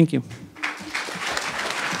 Thank you.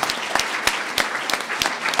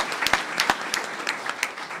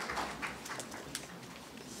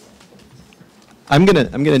 I'm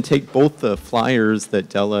gonna take both the flyers that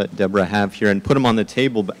Deborah have here and put them on the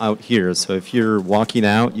table out here. So if you're walking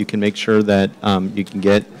out, you can make sure that you can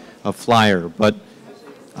get a flyer. But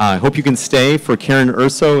I hope you can stay for Karen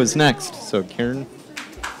Urso is next. So Karen.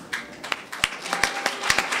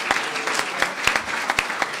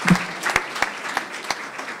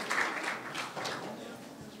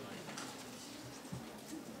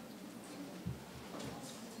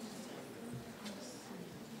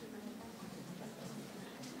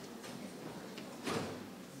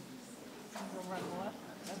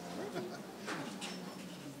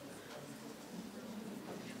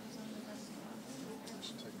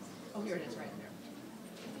 Oh, here it is, right there.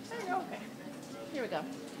 There you go, okay. Here we go.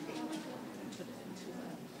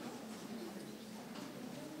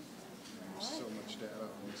 So much data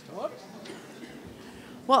on this topic.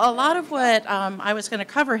 Well, a lot of what I was going to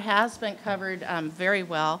cover has been covered very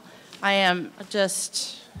well. I am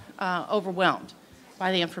just overwhelmed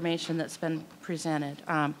by the information that's been presented.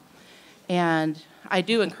 And I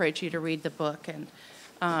do encourage you to read the book,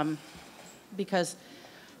 and because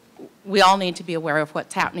we all need to be aware of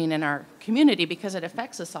what's happening in our community because it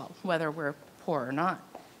affects us all, whether we're poor or not.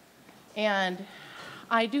 And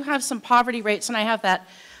I do have some poverty rates, and I have that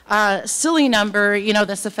silly number, you know,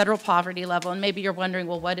 that's the federal poverty level, and maybe you're wondering,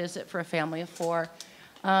 well, what is it for a family of four?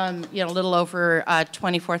 You know, a little over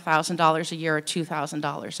 $24,000 a year or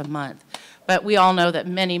 $2,000 a month. But we all know that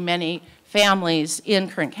many, many families in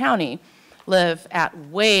Kern County live at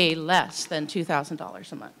way less than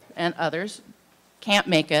 $2,000 a month, and others can't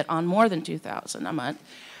make it on more than $2,000 a month.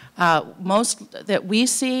 Most that we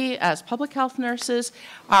see as public health nurses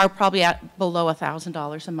are probably at below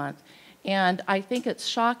 $1,000 a month. And I think it's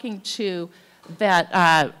shocking too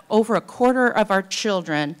that over a quarter of our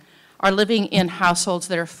children are living in households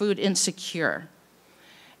that are food insecure.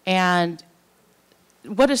 And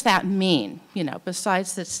what does that mean, you know,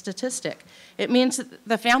 besides the statistic? It means that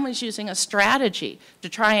the family's using a strategy to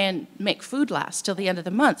try and make food last till the end of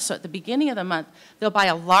the month. So at the beginning of the month, they'll buy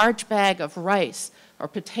a large bag of rice or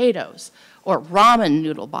potatoes or ramen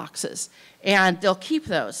noodle boxes, and they'll keep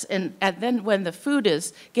those. And then when the food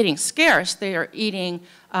is getting scarce, they are eating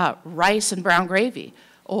rice and brown gravy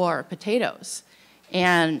or potatoes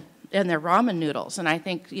and their ramen noodles. And I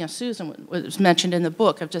think, you know, Susan was mentioned in the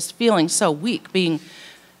book of just feeling so weak, being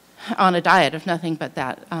on a diet of nothing but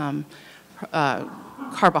that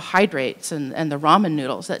carbohydrates and the ramen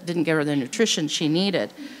noodles that didn't give her the nutrition she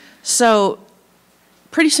needed. So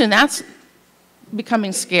pretty soon that's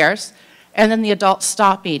becoming scarce, and then the adults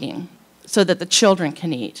stop eating so that the children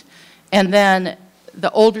can eat. And then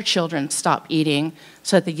the older children stop eating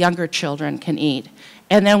so that the younger children can eat.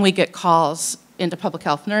 And then we get calls into public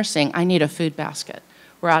health nursing, I need a food basket.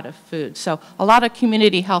 We're out of food. So a lot of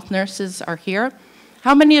community health nurses are here.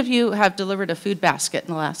 How many of you have delivered a food basket in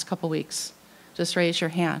the last couple weeks? Just raise your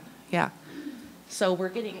hand. Yeah. So we're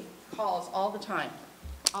getting calls all the time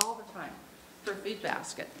for a food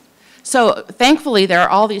basket. So thankfully there are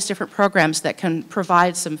all these different programs that can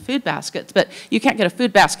provide some food baskets, but you can't get a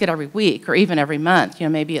food basket every week or even every month. You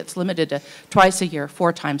know, maybe it's limited to twice a year,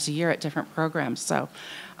 4 times a year at different programs. So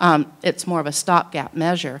it's more of a stopgap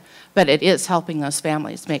measure, but it is helping those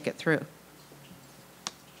families make it through.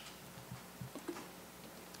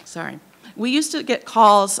 Sorry. We used to get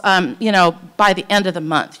calls, you know, by the end of the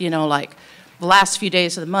month, you know, like the last few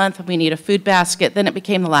days of the month, we need a food basket. Then it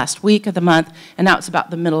became the last week of the month, and now it's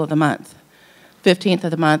about the middle of the month. 15th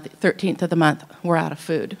of the month, 13th of the month, we're out of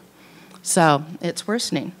food. So it's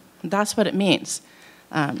worsening. That's what it means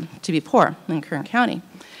to be poor in Kern County.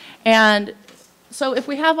 And so if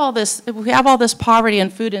we have all this poverty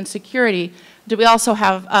and food insecurity, do we also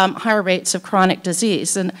have higher rates of chronic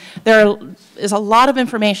disease? And there is a lot of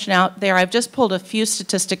information out there. I've just pulled a few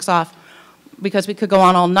statistics off because we could go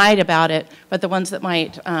on all night about it, but the ones that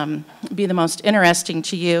might be the most interesting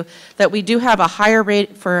to you, that we do have a higher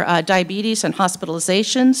rate for diabetes and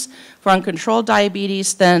hospitalizations for uncontrolled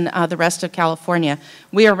diabetes than the rest of California.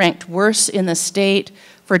 We are ranked worse in the state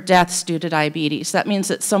for deaths due to diabetes. That means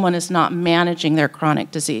that someone is not managing their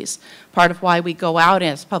chronic disease. Part of why we go out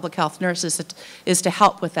as public health nurses is to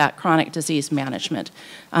help with that chronic disease management,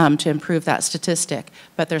 to improve that statistic,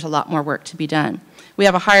 but there's a lot more work to be done. We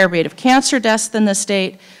have a higher rate of cancer deaths than the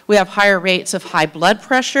state. We have higher rates of high blood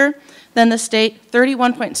pressure than the state.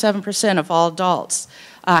 31.7% of all adults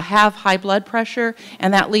have high blood pressure,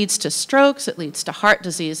 and that leads to strokes. It leads to heart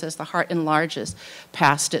disease as the heart enlarges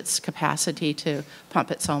past its capacity to pump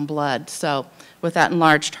its own blood. So with that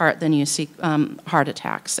enlarged heart, then you see heart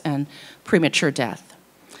attacks and premature death.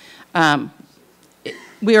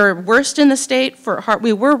 We were worst in the state for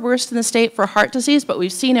heart disease, but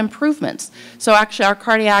we've seen improvements. So actually our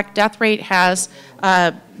cardiac death rate has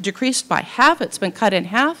decreased by half. It's been cut in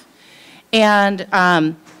half. And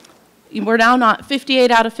we're now not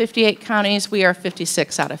 58 out of 58 counties, we are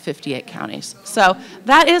 56 out of 58 counties. So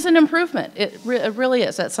that is an improvement. It really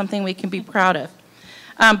is. That's something we can be proud of.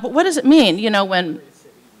 But what does it mean, you know, when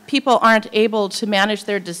people aren't able to manage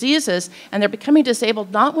their diseases and they're becoming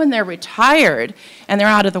disabled not when they're retired and they're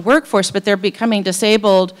out of the workforce, but they're becoming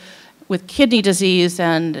disabled with kidney disease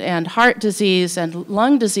and heart disease and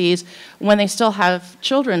lung disease when they still have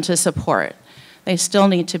children to support. They still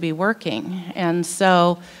need to be working. And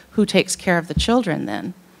so who takes care of the children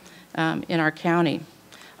then in our county?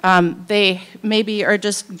 They maybe are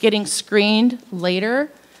just getting screened later.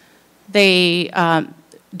 They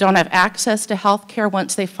don't have access to health care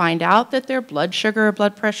once they find out that their blood sugar or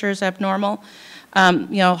blood pressure is abnormal. You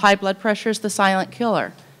know, high blood pressure is the silent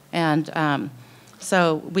killer. And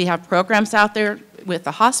so we have programs out there with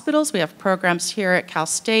the hospitals. We have programs here at Cal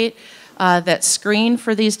State that screen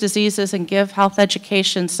for these diseases and give health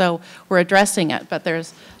education, so we're addressing it, but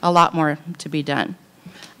there's a lot more to be done.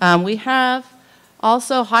 We have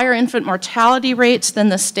also higher infant mortality rates than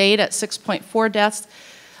the state at 6.4 deaths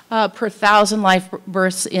per 1,000 live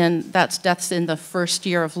births that's deaths in the first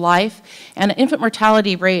year of life. And an infant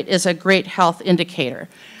mortality rate is a great health indicator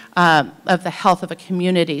of the health of a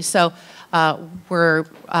community. So we're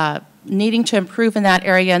needing to improve in that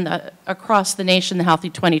area, and across the nation, the Healthy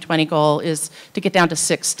 2020 goal is to get down to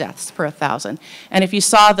 6 deaths per 1,000. And if you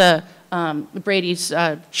saw the Brady's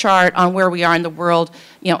chart on where we are in the world,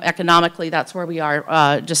 you know, economically, that's where we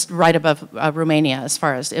are, just right above Romania as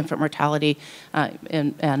far as infant mortality,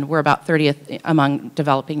 and we're about 30th among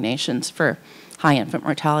developing nations for high infant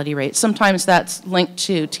mortality rates. Sometimes that's linked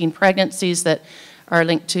to teen pregnancies that are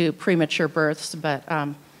linked to premature births, but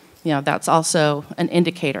you know, that's also an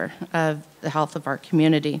indicator of the health of our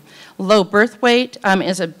community. Low birth weight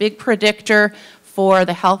is a big predictor for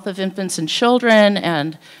the health of infants and children,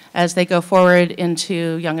 and as they go forward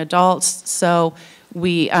into young adults. So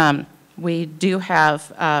we do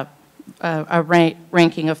have a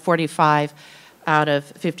ranking of 45 out of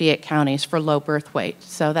 58 counties for low birth weight.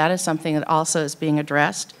 So that is something that also is being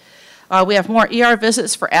addressed. We have more ER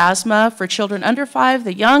visits for asthma for children under 5,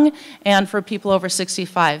 the young, and for people over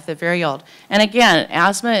 65, the very old. And again,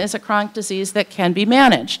 asthma is a chronic disease that can be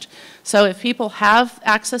managed. So if people have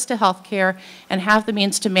access to health care and have the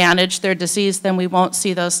means to manage their disease, then we won't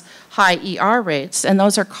see those high ER rates, and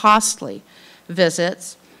those are costly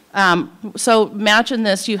visits. So imagine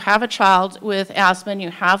this, you have a child with asthma and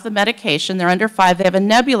you have the medication, they're under 5, they have a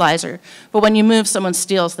nebulizer, but when you move, someone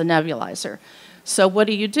steals the nebulizer. So what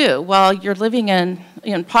do? Well, you're living in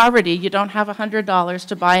poverty, you don't have $100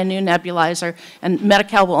 to buy a new nebulizer, and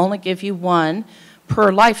Medi-Cal will only give you one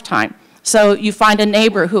per lifetime. So you find a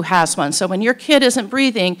neighbor who has one. So when your kid isn't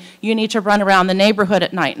breathing, you need to run around the neighborhood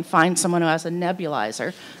at night and find someone who has a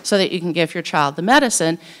nebulizer so that you can give your child the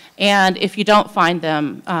medicine. And if you don't find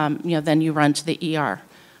them, you know, then you run to the ER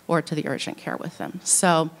or to the urgent care with them.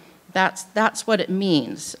 So that's what it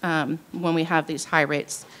means when we have these high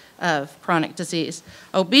rates of chronic disease.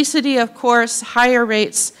 Obesity, of course, higher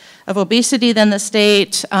rates of obesity than the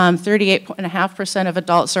state. 38.5% of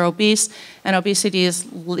adults are obese, and obesity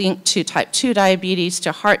is linked to type 2 diabetes,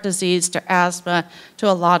 to heart disease, to asthma, to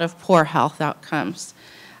a lot of poor health outcomes.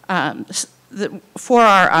 For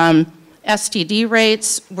our STD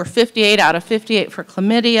rates, we're 58 out of 58 for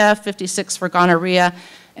chlamydia, 56 for gonorrhea,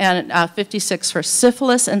 and 56 for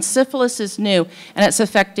syphilis. And syphilis is new, and it's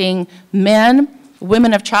affecting men,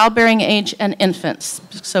 women of childbearing age, and infants.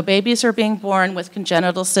 So babies are being born with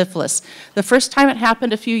congenital syphilis. The first time it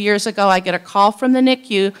happened a few years ago, I get a call from the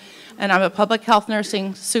NICU, and I'm a public health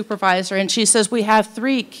nursing supervisor, and she says, we have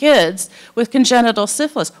 3 kids with congenital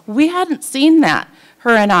syphilis. We hadn't seen that,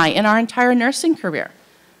 her and I, in our entire nursing career.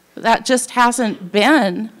 That just hasn't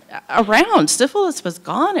been around. Syphilis was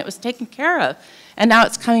gone, it was taken care of, and now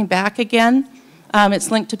it's coming back again.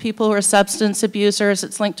 It's linked to people who are substance abusers.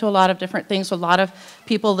 It's linked to a lot of different things, a lot of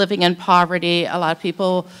people living in poverty, a lot of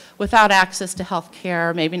people without access to health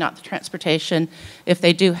care, maybe not the transportation, if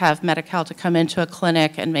they do have Medi-Cal to come into a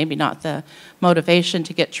clinic, and maybe not the motivation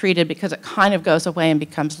to get treated because it kind of goes away and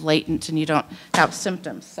becomes latent and you don't have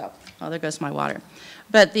symptoms. So, oh, there goes my water.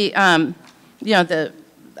 But the, you know, the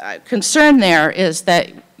concern there is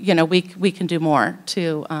that, you know, we can do more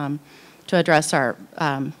to address our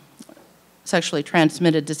sexually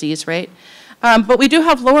transmitted disease rate. But we do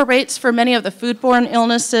have lower rates for many of the foodborne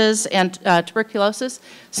illnesses and tuberculosis.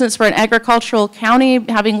 Since we're an agricultural county,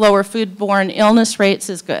 having lower foodborne illness rates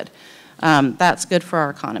is good. That's good for our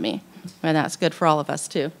economy, and that's good for all of us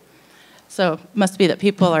too. So it must be that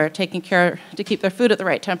people are taking care to keep their food at the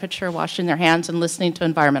right temperature, washing their hands, and listening to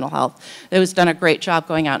environmental health. It was done a great job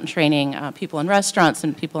going out and training people in restaurants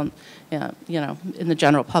and people in, in the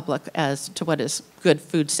general public as to what is good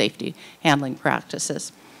food safety handling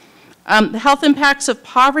practices. The health impacts of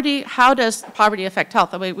poverty. How does poverty affect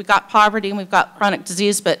health? I mean, we've got poverty and we've got chronic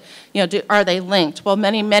disease, but are they linked? Well,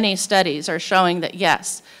 many studies are showing that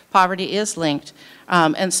yes, poverty is linked,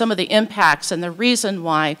 and some of the impacts and the reason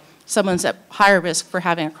why someone's at higher risk for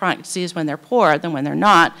having a chronic disease when they're poor than when they're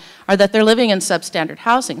not, are that they're living in substandard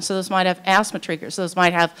housing. So those might have asthma triggers, those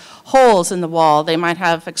might have holes in the wall, they might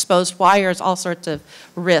have exposed wires, all sorts of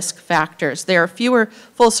risk factors. There are fewer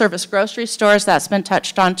full-service grocery stores, that's been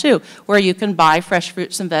touched on too, where you can buy fresh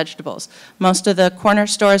fruits and vegetables. Most of the corner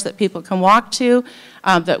stores that people can walk to,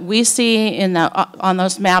 that we see in on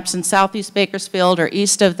those maps in southeast Bakersfield or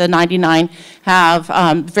east of the 99 have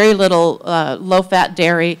very little low-fat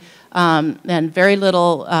dairy, and very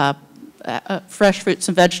little fresh fruits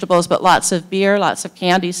and vegetables, but lots of beer, lots of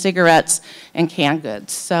candy, cigarettes, and canned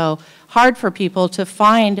goods. So hard for people to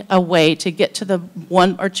find a way to get to the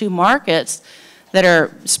 1 or 2 markets that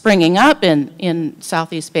are springing up in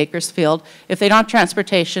southeast Bakersfield. If they don't have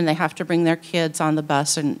transportation, they have to bring their kids on the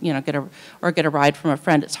bus and get a ride from a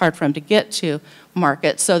friend. It's hard for them to get to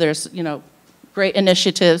markets. So there's great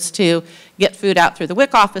initiatives to get food out through the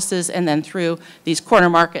WIC offices and then through these corner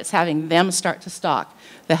markets, having them start to stock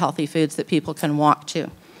the healthy foods that people can walk to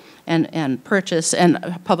and purchase.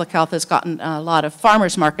 And public health has gotten a lot of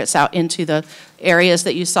farmers markets out into the areas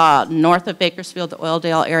that you saw north of Bakersfield, the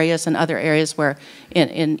Oildale areas and other areas where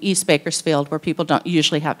in East Bakersfield where people don't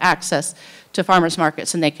usually have access to farmers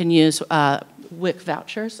markets, and they can use WIC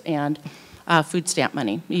vouchers and food stamp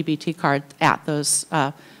money, EBT card at those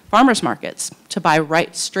farmers markets to buy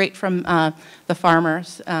right straight from the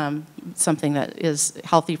farmers, something that is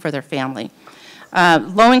healthy for their family.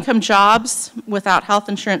 Low-income jobs without health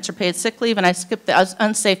insurance or paid sick leave, and I skipped the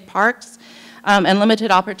unsafe parks, and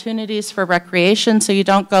limited opportunities for recreation, so you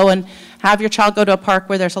don't go and have your child go to a park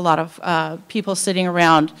where there's a lot of people sitting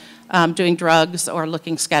around doing drugs or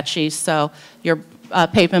looking sketchy, so your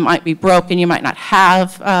pavement might be broken, you might not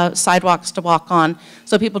have sidewalks to walk on,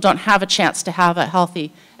 so people don't have a chance to have a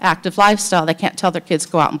healthy, active lifestyle. They can't tell their kids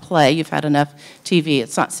go out and play. You've had enough TV.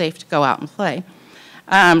 It's not safe to go out and play.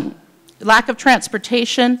 Lack of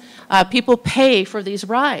transportation. People pay for these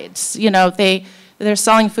rides. They're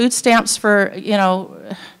selling food stamps for,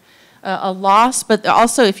 a loss, but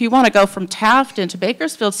also if you want to go from Taft into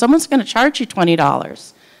Bakersfield, someone's going to charge you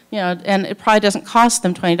 $20. And it probably doesn't cost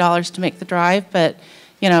them $20 to make the drive, but,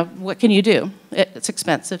 what can you do? It's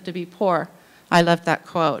expensive to be poor. I love that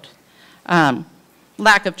quote.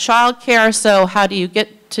 Lack of child care, so how do you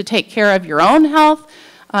get to take care of your own health?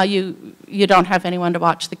 You don't have anyone to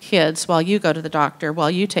watch the kids while you go to the doctor, while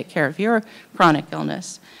you take care of your chronic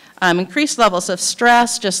illness. Increased levels of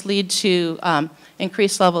stress just lead to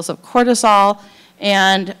increased levels of cortisol,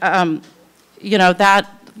 and that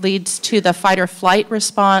leads to the fight or flight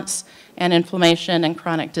response and inflammation and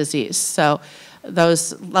chronic disease. So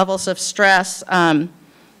those levels of stress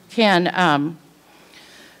can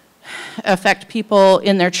affect people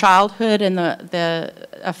in their childhood, and the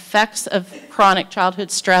effects of chronic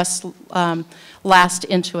childhood stress last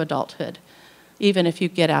into adulthood, even if you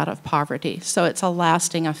get out of poverty. So it's a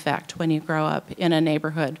lasting effect when you grow up in a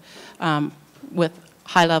neighborhood with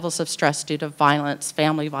high levels of stress due to violence,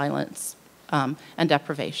 family violence, and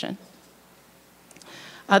deprivation.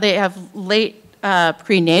 They have late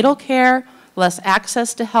prenatal care, less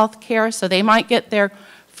access to health care, so they might get their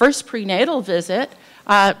first prenatal visit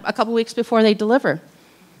a couple weeks before they deliver.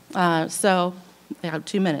 So they have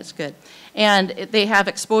 2 minutes, good. And they have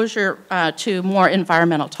exposure to more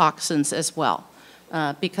environmental toxins as well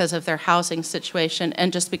because of their housing situation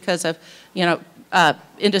and just because of,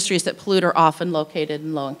 industries that pollute are often located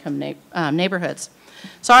in low-income neighborhoods.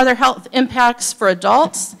 So are there health impacts for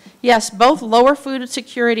adults? Yes, both lower food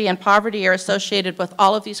security and poverty are associated with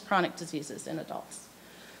all of these chronic diseases in adults.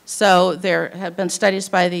 So there have been studies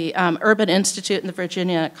by the Urban Institute and the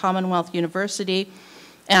Virginia Commonwealth University.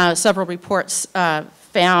 Several reports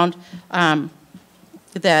found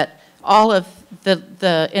that all of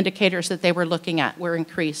the indicators that they were looking at were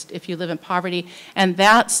increased if you live in poverty, and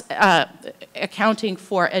that's accounting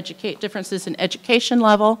for differences in education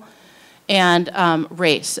level and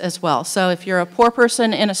race as well. So if you're a poor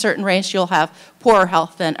person in a certain race, you'll have poorer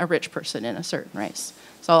health than a rich person in a certain race.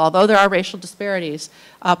 So although there are racial disparities,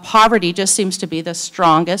 poverty just seems to be the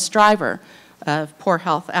strongest driver of poor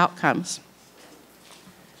health outcomes.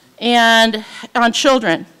 And on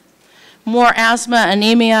children, More asthma,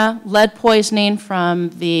 anemia, lead poisoning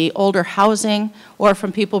from the older housing or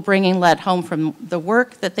from people bringing lead home from the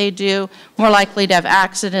work that they do, more likely to have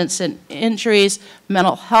accidents and injuries,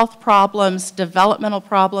 mental health problems, developmental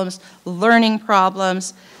problems, learning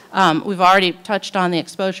problems. We've already touched on the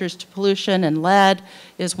exposures to pollution, and lead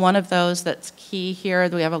is one of those that's key here.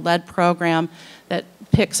 We have a lead program that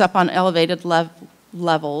picks up on elevated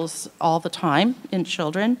levels all the time in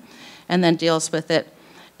children and then deals with it.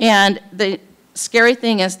 And the scary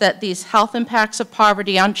thing is that these health impacts of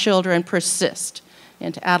poverty on children persist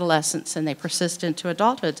into adolescence, and they persist into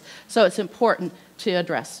adulthood. So it's important to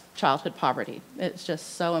address childhood poverty. It's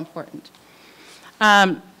just so important.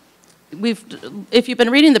 If you've been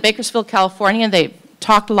reading the Bakersfield, California, they've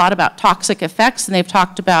talked a lot about toxic effects, and they've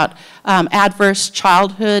talked about adverse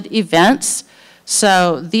childhood events.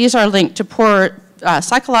 So these are linked to poor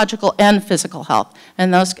psychological and physical health,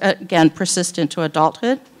 and those, again, persist into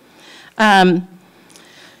adulthood.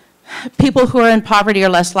 People who are in poverty are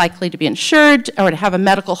less likely to be insured or to have a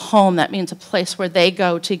medical home. That means a place where they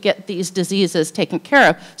go to get these diseases taken care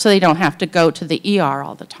of so they don't have to go to the ER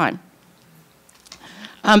all the time.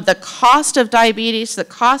 The cost of diabetes, the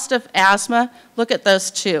cost of asthma, look at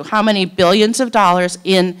those two. How many billions of dollars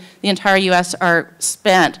in the entire U.S. are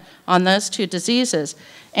spent on those two diseases?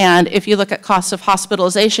 And if you look at costs of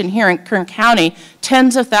hospitalization here in Kern County,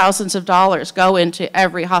 tens of thousands of dollars go into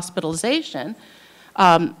every hospitalization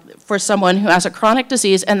for someone who has a chronic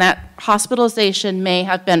disease, and that hospitalization may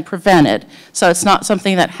have been prevented. So it's not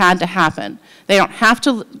something that had to happen. They don't have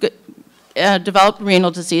to develop renal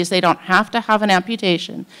disease. They don't have to have an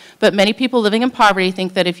amputation. But many people living in poverty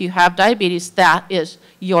think that if you have diabetes, that is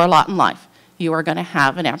your lot in life. You are going to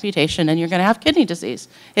have an amputation and you're going to have kidney disease.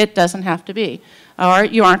 It doesn't have to be. Or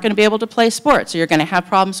you aren't going to be able to play sports, or you're going to have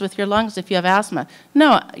problems with your lungs if you have asthma.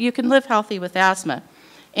 No, you can live healthy with asthma.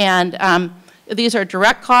 And these are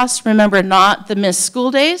direct costs. Remember, not the missed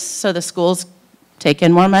school days, so the schools take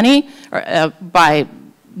in more money by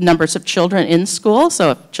numbers of children in school.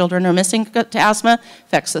 So if children are missing to asthma, it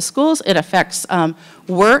affects the schools. It affects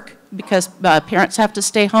work because parents have to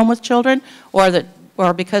stay home with children,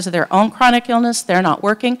 or because of their own chronic illness, they're not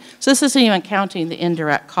working. So this isn't even counting the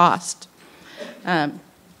indirect cost. And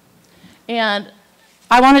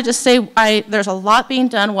I wanted to say there's a lot being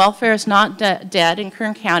done. Welfare is not dead in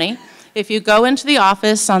Kern County. If you go into the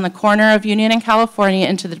office on the corner of Union and California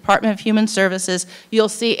into the Department of Human Services, you'll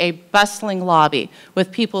see a bustling lobby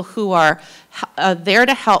with people who are there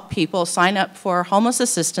to help people sign up for homeless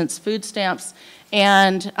assistance, food stamps,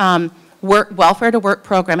 and welfare to work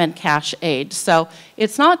program and cash aid. So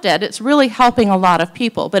it's not dead. It's really helping a lot of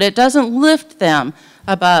people, but it doesn't lift them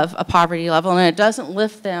above a poverty level, and it doesn't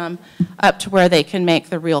lift them up to where they can make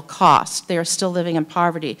the real cost. They are still living in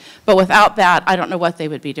poverty. But without that, I don't know what they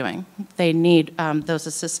would be doing. They need that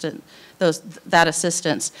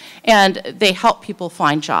assistance. And they help people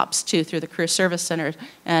find jobs, too, through the Career Service Center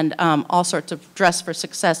and all sorts of Dress for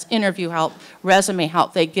Success, interview help, resume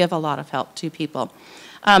help. They give a lot of help to people.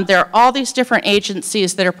 There are all these different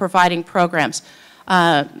agencies that are providing programs,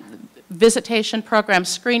 visitation programs,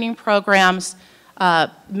 screening programs,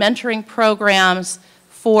 mentoring programs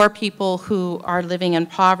for people who are living in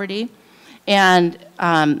poverty. And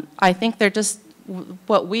I think they're just,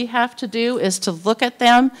 what we have to do is to look at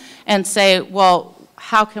them and say, well,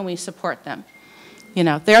 how can we support them? You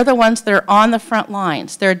know, they're the ones that are on the front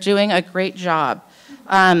lines. They're doing a great job.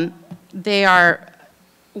 They are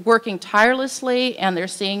working tirelessly, and they're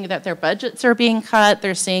seeing that their budgets are being cut.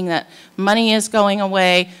 They're seeing that money is going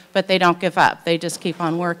away, but they don't give up. They just keep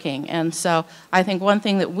on working. And so I think one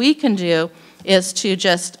thing that we can do is to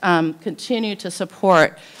just continue to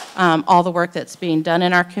support all the work that's being done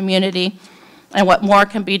in our community. And what more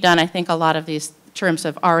can be done, I think a lot of these terms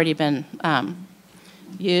have already been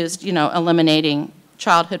used, you know, eliminating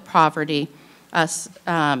childhood poverty,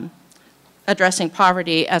 addressing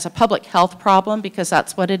poverty as a public health problem, because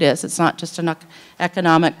that's what it is. It's not just an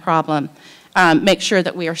economic problem. Make sure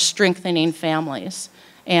that we are strengthening families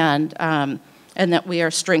and that we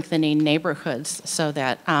are strengthening neighborhoods so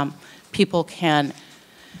that people can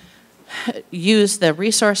use the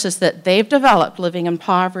resources that they've developed living in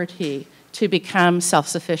poverty to become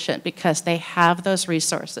self-sufficient, because they have those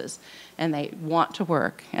resources and they want to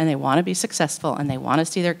work and they want to be successful and they want to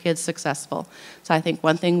see their kids successful. So I think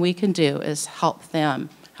one thing we can do is help them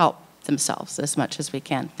help themselves as much as we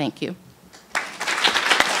can. Thank you.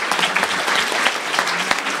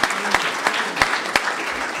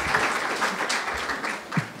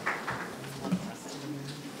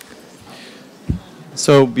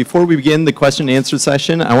 So before we begin the question and answer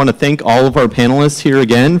session, I want to thank all of our panelists here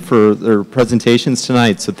again for their presentations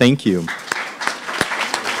tonight. So thank you.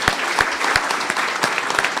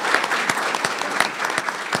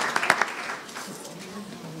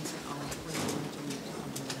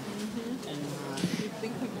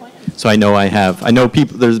 So I know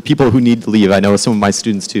people, there's people who need to leave. I know some of my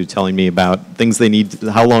students too telling me about things they need,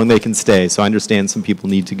 how long they can stay. So I understand some people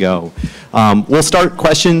need to go. We'll start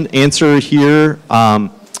question answer here.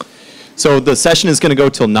 So the session is going to go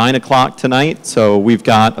till 9 o'clock tonight. So we've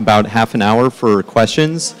got about half an hour for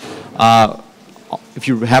questions. If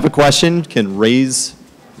you have a question, you can raise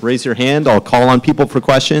your hand. I'll call on people for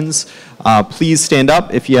questions. Please stand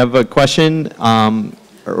up if you have a question.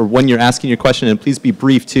 Or when you're asking your question, and please be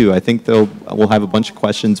brief too. I think we'll have a bunch of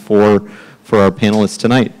questions for our panelists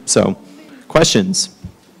tonight. So, questions?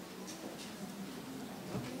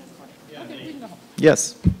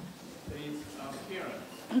 Yes. Karen,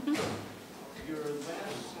 your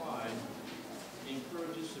last slide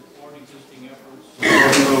encourages support existing efforts,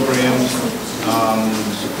 support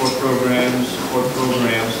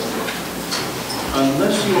programs.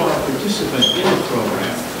 Unless you are a participant in the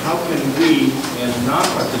program, how can we, as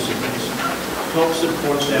non-participants, help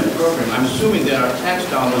support that program? I'm assuming that our tax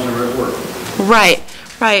dollars are at work. Right,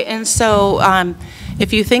 right. And so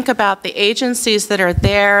if you think about the agencies that are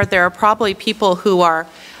there, there are probably people who are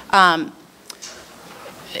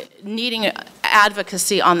needing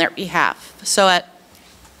advocacy on their behalf. So at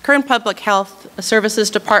Kern Public Health Services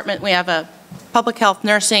Department, we have a public health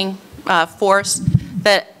nursing force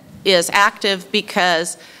that is active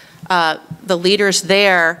because the leaders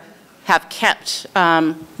there have kept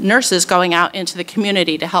nurses going out into the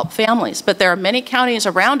community to help families. But there are many counties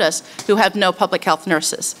around us who have no public health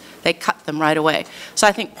nurses. They cut them right away. So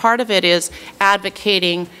I think part of it is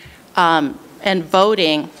advocating and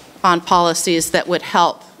voting on policies that would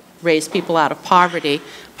help raise people out of poverty.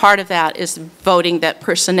 Part of that is voting that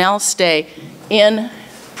personnel stay in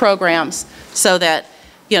programs so that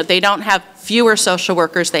they don't have fewer social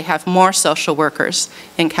workers, they have more social workers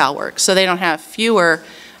in CalWORK. So they don't have fewer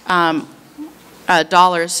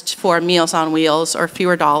dollars for Meals on Wheels or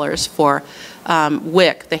fewer dollars for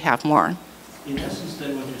WIC, they have more. In essence,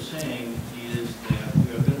 then, what you're saying is that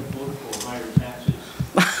we are going to vote for higher taxes.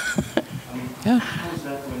 I mean, Yeah. how is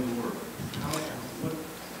that going to work?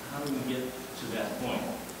 How do we get to that point?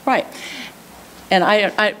 Right. And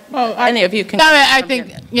any of you can. I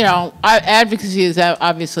think, advocacy is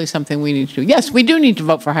obviously something we need to do. Yes, we do need to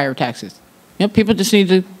vote for higher taxes. People just need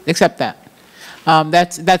to accept that.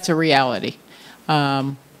 That's a reality.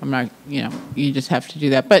 I'm not, you just have to do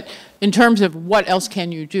that. But in terms of what else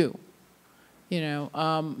can you do?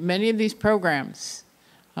 Many of these programs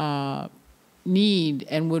need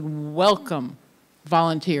and would welcome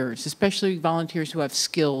volunteers, especially volunteers who have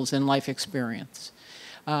skills and life experience.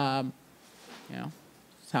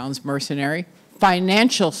 Sounds mercenary.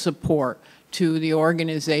 Financial support to the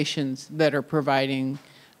organizations that are providing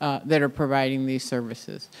these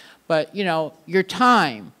services. But your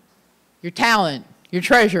time, your talent, your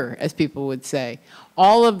treasure, as people would say,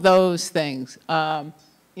 all of those things.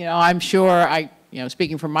 I'm sure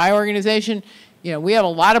speaking from my organization, we have a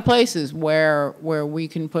lot of places where we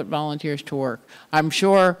can put volunteers to work. I'm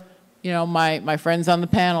sure. My friends on the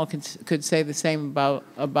panel could say the same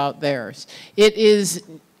about theirs. It is,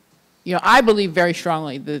 I believe very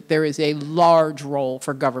strongly that there is a large role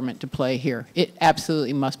for government to play here. It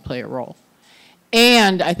absolutely must play a role.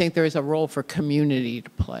 And I think there is a role for community to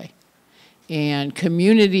play. And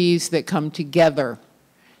communities that come together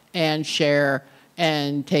and share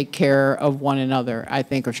and take care of one another, I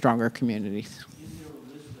think, are stronger communities. Is there a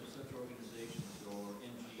list of such organizations or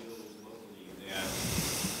NGOs locally that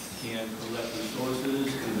can collect resources,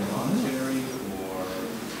 either monetary or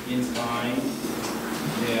in kind,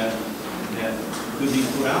 that could be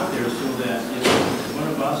put out there so that if one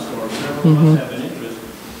of us or several of us have an interest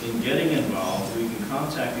in getting involved, we can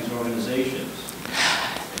contact these organizations?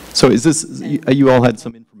 So is this, you all had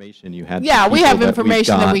some information you had? Yeah, we have that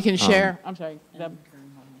information that we got, can share. I'm sorry.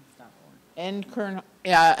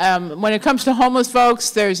 When it comes to homeless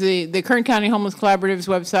folks, there's the Kern County Homeless Collaborative's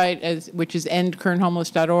website, which is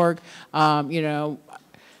endkernhomeless.org.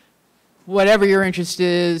 Whatever your interest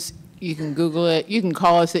is, you can Google it. You can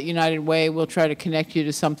call us at United Way. We'll try to connect you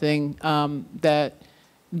to something that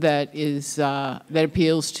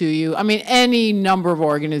appeals to you. I mean, any number of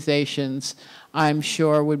organizations, I'm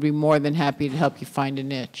sure, would be more than happy to help you find a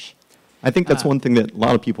niche. I think that's one thing that a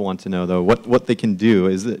lot of people want to know, though, what they can do.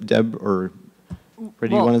 Is it Deb or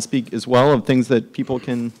Brady, you want to speak as well of things that people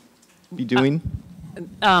can be doing?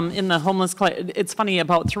 in the homeless, it's funny,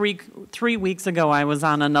 about three weeks ago, I was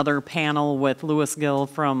on another panel with Louis Gill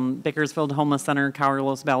from Bakersfield Homeless Center,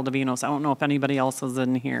 Carlos Valdivinos. I don't know if anybody else was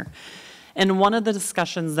in here. And one of the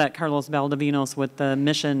discussions that Carlos Valdivinos with the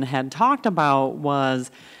mission had talked about was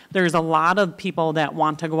there's a lot of people that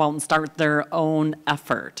want to go out and start their own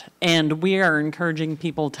effort. And we are encouraging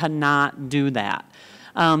people to not do that.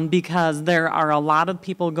 Because there are a lot of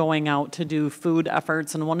people going out to do food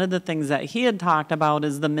efforts. And one of the things that he had talked about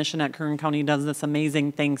is the mission at Kern County does this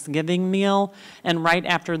amazing Thanksgiving meal. And right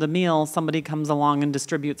after the meal, somebody comes along and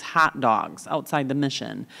distributes hot dogs outside the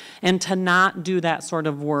mission. And to not do that sort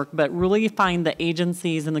of work, but really find the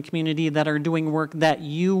agencies in the community that are doing work that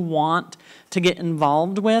you want to get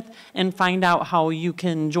involved with and find out how you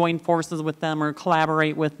can join forces with them or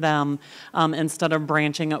collaborate with them instead of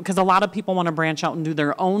branching out. Because a lot of people want to branch out and do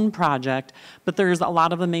their own project, but there's a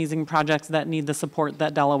lot of amazing projects that need the support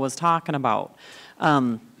that Della was talking about.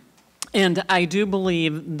 And I do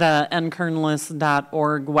believe the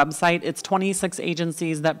nkernlist.org website, it's 26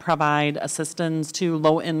 agencies that provide assistance to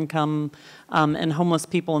low-income and homeless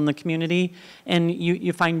people in the community, and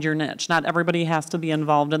you find your niche. Not everybody has to be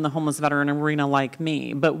involved in the homeless veteran arena like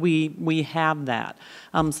me, but we have that.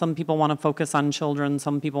 Some people want to focus on children,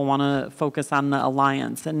 some people want to focus on the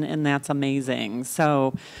alliance, and that's amazing.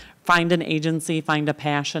 So find an agency, find a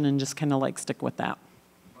passion, and just kind of like stick with that.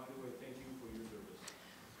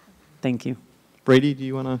 Thank you. Brady, do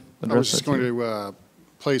you want to address that? I was just going to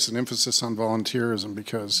place an emphasis on volunteerism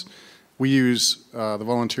because we use the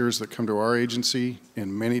volunteers that come to our agency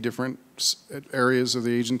in many different areas of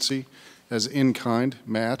the agency as in-kind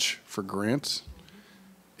match for grants,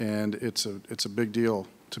 and it's a big deal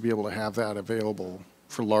to be able to have that available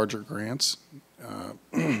for larger grants.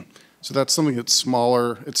 So that's something that's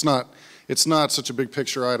smaller. It's not such a big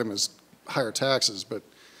picture item as higher taxes, but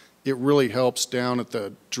it really helps down at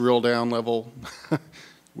the drill down level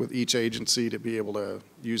with each agency to be able to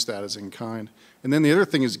use that as in kind. And then the other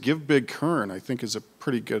thing is Give Big Kern, I think, is a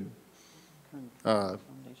pretty good,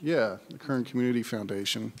 yeah, the Kern Community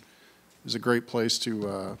Foundation is a great place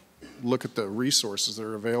to look at the resources that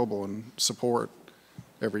are available and support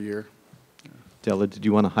every year. Della, did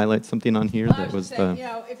you want to highlight something on here that was the... You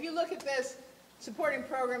know, if you look at this, supporting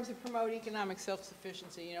programs that promote economic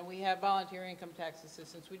self-sufficiency. You know, we have volunteer income tax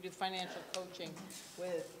assistance. We do financial coaching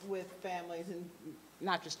with families, and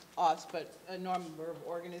not just us, but a number of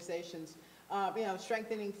organizations. You know,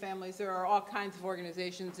 strengthening families. There are all kinds of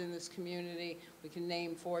organizations in this community we can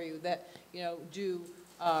name for you that, you know, do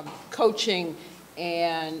coaching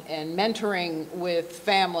and mentoring with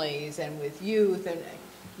families and with youth. And,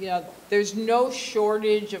 you know, there's no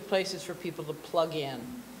shortage of places for people to plug in.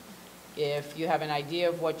 If you have an idea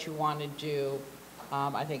of what you want to do,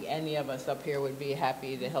 I think any of us up here would be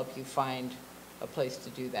happy to help you find a place to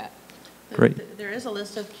do that. Great. There is a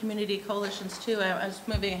list of community coalitions too. I was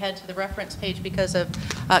moving ahead to the reference page because of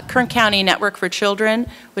Kern County Network for Children,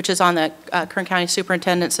 which is on the Kern County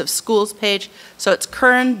Superintendents of Schools page. So it's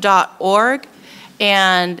kern.org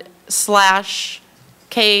and /KCNC.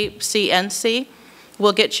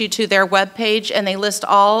 Will get you to their webpage, and they list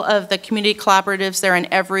all of the community collaboratives. They're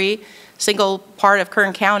in every single part of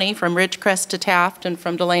Kern County, from Ridgecrest to Taft and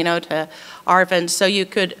from Delano to Arvin. So you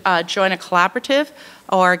could join a collaborative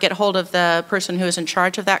or get hold of the person who is in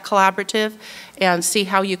charge of that collaborative and see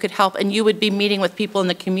how you could help. And you would be meeting with people in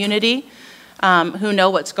the community who know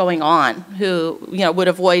what's going on, who, you know, would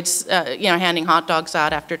avoid, you know, handing hot dogs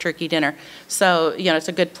out after turkey dinner. So, you know, it's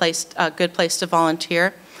a good place to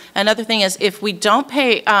volunteer. Another thing is, if we don't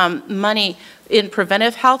pay money in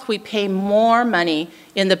preventive health, we pay more money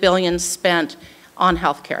in the billions spent on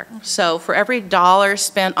healthcare. So for every dollar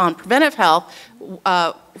spent on preventive health,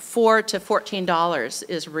 $4 to $14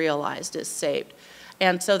 is realized, is saved.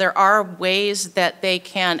 And so there are ways that they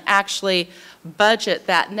can actually budget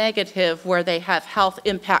that negative where they have health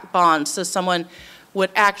impact bonds. So someone would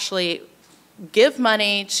actually give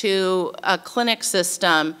money to a clinic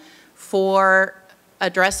system for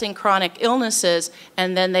addressing chronic illnesses,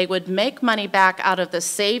 and then they would make money back out of the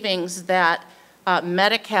savings that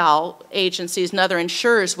Medi-Cal agencies and other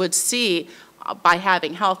insurers would see by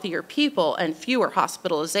having healthier people and fewer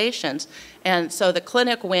hospitalizations. And so the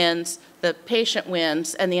clinic wins, the patient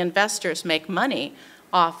wins, and the investors make money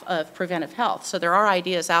off of preventive health. So there are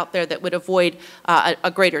ideas out there that would avoid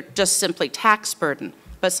a greater just simply tax burden,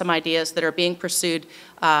 but some ideas that are being pursued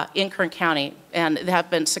in Kern County and have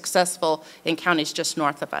been successful in counties just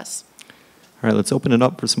north of us. All right, let's open it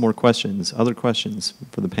up for some more questions. Other questions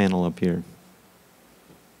for the panel up here?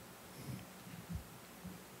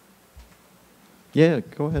 Yeah,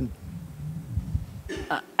 go ahead.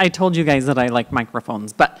 I told you guys that I like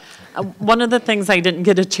microphones, but one of the things I didn't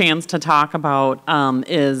get a chance to talk about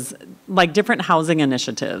is like different housing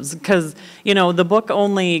initiatives, because, you know, the book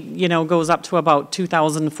only, you know, goes up to about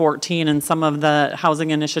 2014 and some of the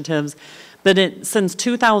housing initiatives. But since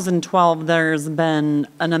 2012, there's been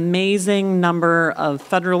an amazing number of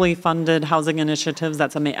federally funded housing initiatives.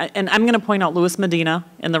 That's amazing. And I'm going to point out Luis Medina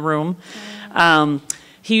in the room.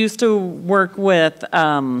 He used to work with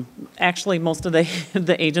actually most of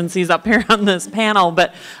the agencies up here on this panel,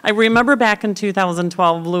 but I remember back in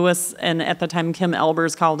 2012, Lewis and at the time Kim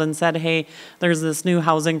Elbers called and said, hey, there's this new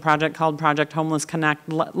housing project called Project Homeless Connect.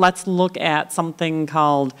 Let's look at something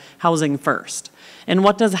called Housing First. And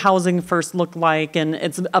what does housing first look like? And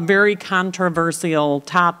it's a very controversial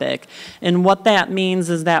topic. And what that means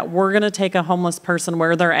is that we're going to take a homeless person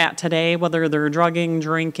where they're at today, whether they're drugging,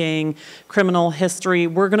 drinking, criminal history,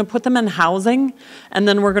 we're going to put them in housing, and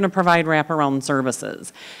then we're going to provide wraparound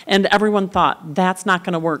services. And everyone thought that's not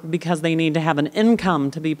going to work because they need to have an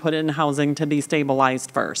income to be put in housing to be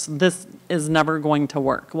stabilized first. This is never going to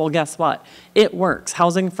work. Well, guess what? It works.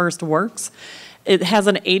 Housing First works. It has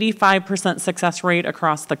an 85% success rate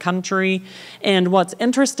across the country. And what's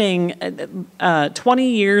interesting, 20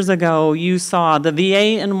 years ago, you saw the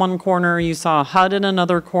VA in one corner, you saw HUD in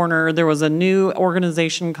another corner. There was a new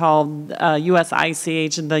organization called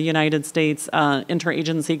USICH, the United States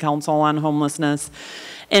Interagency Council on Homelessness.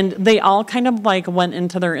 And they all kind of like went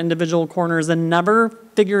into their individual corners and never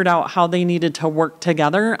figured out how they needed to work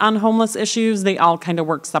together on homeless issues. They all kind of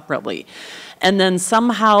worked separately. And then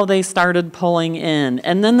somehow they started pulling in.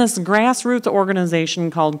 And then this grassroots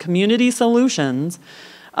organization called Community Solutions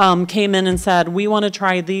came in and said, we want to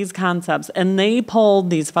try these concepts. And they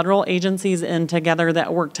pulled these federal agencies in together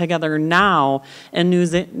that work together now in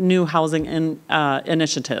new housing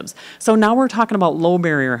initiatives. So now we're talking about low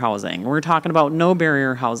barrier housing. We're talking about no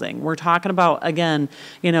barrier housing. We're talking about, again,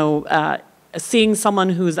 you know, seeing someone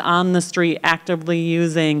who's on the street actively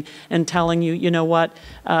using and telling you, you know what,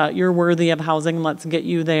 you're worthy of housing, let's get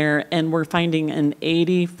you there. And we're finding an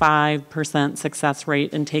 85% success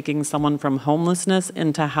rate in taking someone from homelessness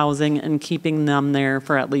into housing and keeping them there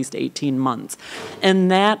for at least 18 months.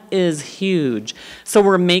 And that is huge. So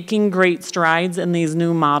we're making great strides in these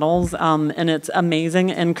new models, and it's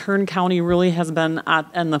amazing. And Kern County really has been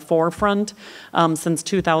in the forefront since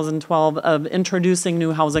 2012 of introducing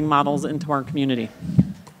new housing models into our community.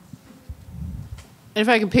 If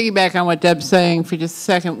I can piggyback on what Deb's saying for just a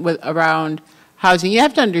second around housing, you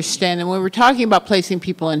have to understand that when we're talking about placing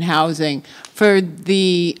people in housing, for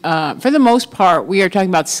the most part, we are talking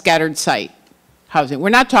about scattered site housing. We're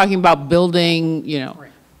not talking about building, you know,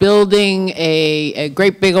 building a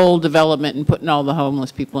great big old development and putting all the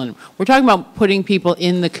homeless people in. We're talking about putting people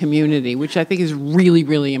in the community, which I think is really,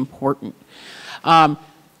 really important.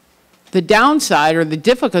 The downside or the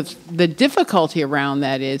difficulty around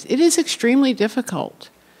that is it is extremely difficult.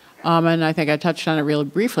 And I think I touched on it really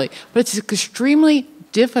briefly, but it's extremely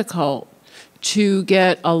difficult to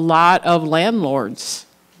get a lot of landlords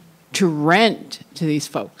to rent to these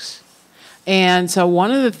folks. And so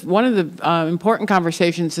one of the important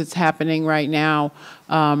conversations that's happening right now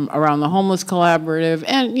around the homeless collaborative,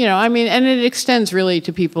 and you know, I mean, and it extends really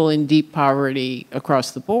to people in deep poverty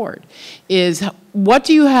across the board, is what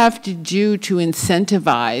do you have to do to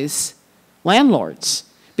incentivize landlords?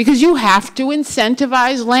 Because you have to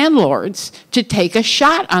incentivize landlords to take a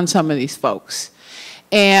shot on some of these folks.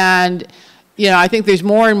 And you know, I think there's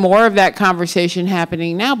more and more of that conversation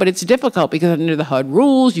happening now, but it's difficult because under the HUD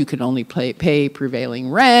rules, you can only pay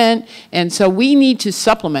prevailing rent. And so we need to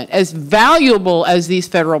supplement, as valuable as these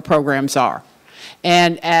federal programs are,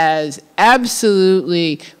 and as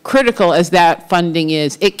absolutely critical as that funding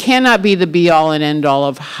is, it cannot be the be-all and end-all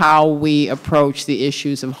of how we approach the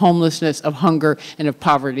issues of homelessness, of hunger, and of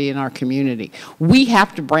poverty in our community. We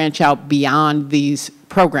have to branch out beyond these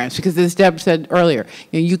programs, because as Deb said earlier,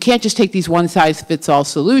 you can't just take these one-size-fits-all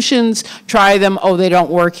solutions, try them, oh, they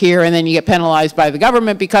don't work here, and then you get penalized by the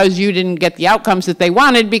government because you didn't get the outcomes that they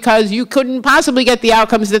wanted, because you couldn't possibly get the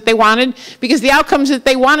outcomes that they wanted, because the outcomes that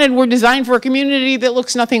they wanted were designed for a community that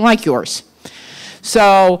looks nothing like yours.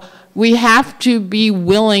 So we have to be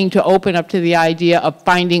willing to open up to the idea of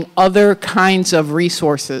finding other kinds of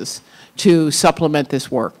resources to supplement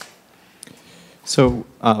this work. So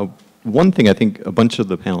one thing I think a bunch of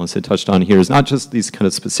the panelists had touched on here is not just these kind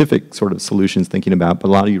of specific sort of solutions thinking about, but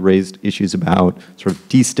a lot of you raised issues about sort of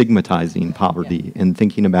destigmatizing poverty and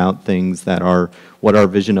thinking about things that are what our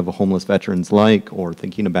vision of a homeless veteran's like, or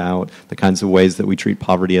thinking about the kinds of ways that we treat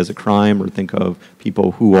poverty as a crime, or think of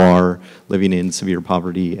people who are living in severe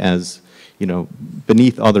poverty as, you know,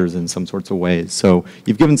 beneath others in some sorts of ways. So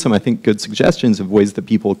you've given some, I think, good suggestions of ways that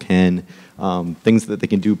people can, things that they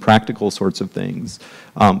can do, practical sorts of things.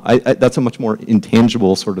 That's a much more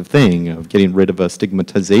intangible sort of thing of getting rid of a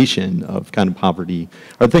stigmatization of kind of poverty.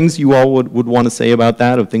 Are things you all would want to say about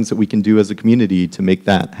that, of things that we can do as a community to make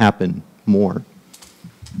that happen more?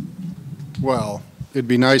 Well, it'd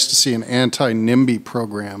be nice to see an anti-NIMBY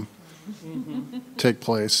program take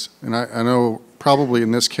place. And I know probably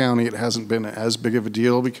in this county it hasn't been as big of a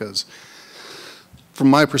deal because from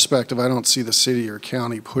my perspective, I don't see the city or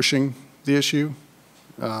county pushing the issue.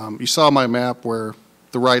 You saw my map where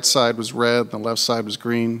the right side was red and the left side was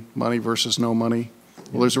green, money versus no money.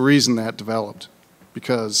 Well, there's a reason that developed,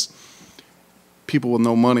 because people with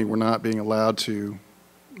no money were not being allowed to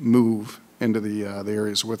move into the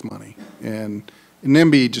areas with money. And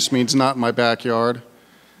NIMBY just means not in my backyard.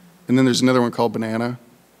 And then there's another one called banana.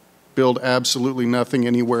 Build absolutely nothing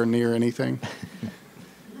anywhere near anything.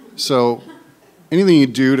 So anything you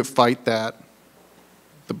do to fight that,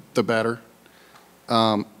 the better.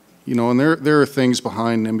 You know, and there are things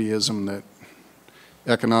behind NIMBYism, that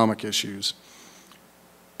economic issues.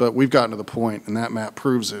 But we've gotten to the point, and that map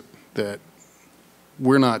proves it, that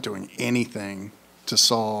we're not doing anything to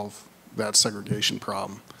solve that segregation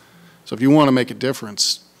problem. So if you want to make a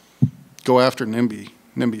difference, go after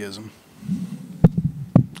NIMBYism.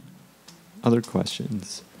 Other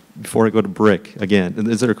questions? Before I go to Brick, again,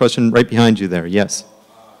 is there a question right behind you there? Yes.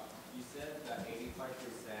 You said that 85% was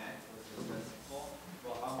the principal.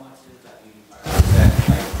 Well, how much is that 85%?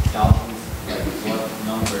 Like, thousands, like what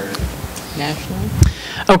number? Nationally?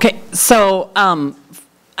 Okay, so, and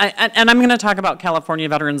I'm going to talk about California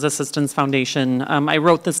Veterans Assistance Foundation. I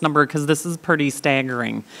wrote this number because this is pretty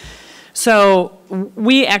staggering. So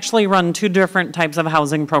we actually run two different types of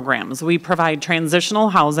housing programs. We provide transitional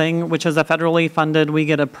housing, which is a federally funded. We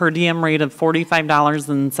get a per diem rate of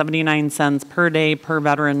 $45.79 per day per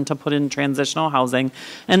veteran to put in transitional housing,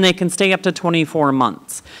 and they can stay up to 24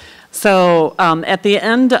 months. So at the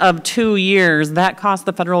end of 2 years, that cost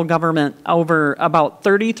the federal government over about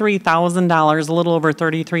 $33,000, a little over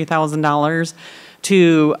 $33,000,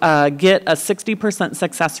 to get a 60%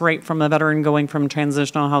 success rate from a veteran going from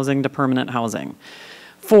transitional housing to permanent housing.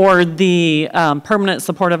 For the permanent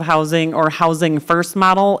supportive housing or housing first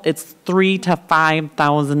model, it's $3,000 to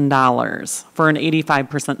 $5,000 for an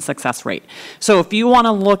 85% success rate. So if you want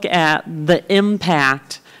to look at the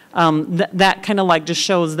impact, that kind of like just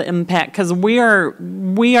shows the impact, because we are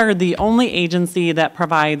the only agency that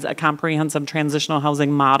provides a comprehensive transitional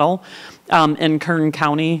housing model in Kern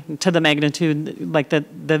County to the magnitude like the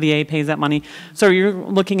VA pays that money. So you're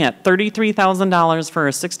looking at $33,000 for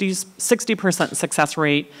a 60% success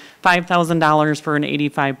rate, $5,000 for an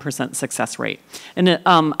 85% success rate. And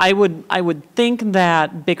I would think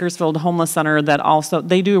that Bakersfield Homeless Center, that also,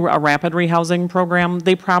 they do a rapid rehousing program.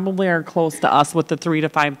 They probably are close to us with the $3,000 to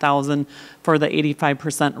 $5,000 for the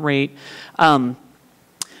 85% rate.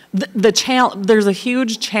 There's a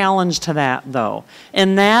huge challenge to that, though,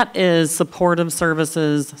 and that is supportive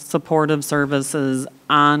services,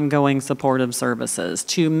 ongoing supportive services.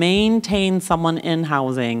 To maintain someone in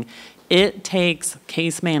housing, it takes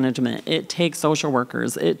case management, it takes social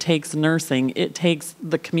workers, it takes nursing, it takes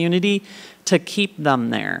the community to keep them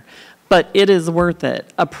there. But it is worth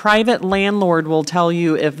it. A private landlord will tell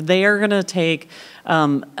you if they are going to take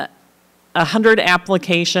 100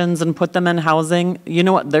 applications and put them in housing, you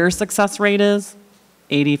know what their success rate is?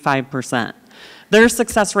 85%. Their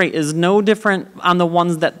success rate is no different on the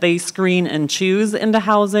ones that they screen and choose into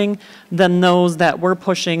housing than those that we're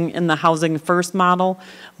pushing in the housing first model.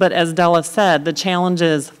 But as Della said, the challenge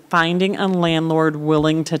is finding a landlord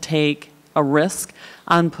willing to take a risk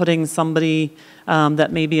on putting somebody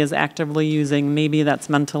that maybe is actively using, maybe that's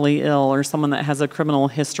mentally ill, or someone that has a criminal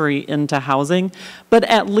history into housing. But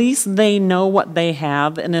at least they know what they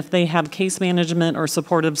have, and if they have case management or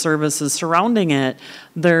supportive services surrounding it,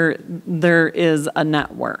 there is a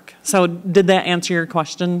network. So did that answer your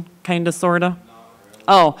question, kind of, sort of?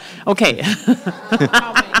 Oh, okay.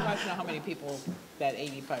 How many people that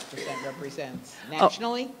 85% represents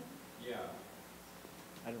nationally? Yeah.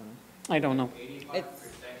 I don't know. 85% can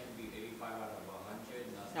be 85 out of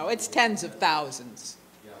 100. No, it's tens of thousands.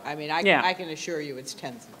 I mean, I can assure you it's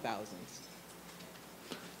tens of thousands.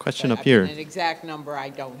 Question But, up here. An exact number I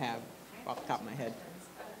don't have off the top of my head.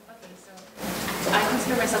 Okay, so I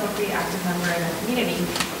consider myself a pretty active member in the community,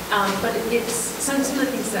 but it's some of the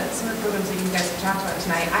things that, some of the programs that you guys have talked about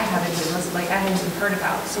tonight, I haven't even listened, like I haven't even heard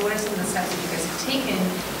about. So what are some of the steps that you guys have taken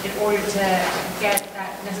in order to get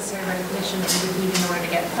that necessary recognition that you would need in order to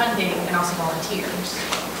get funding and also volunteers?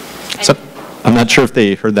 And I'm not sure if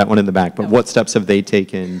they heard that one in the back, but what steps have they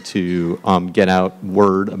taken to get out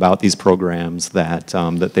word about these programs that,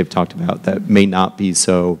 that they've talked about that may not be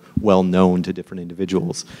so well known to different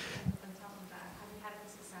individuals? On top of that, have you had any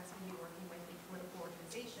success in working with a political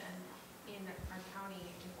organization in our county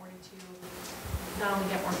in order to not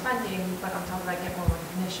only get more funding, but on top of that, get more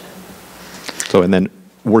recognition? So, and then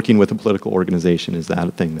working with a political organization, is that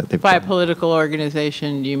a thing that they've By a done? political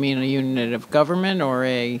organization, do you mean a unit of government or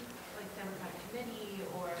a?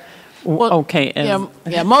 Well, okay.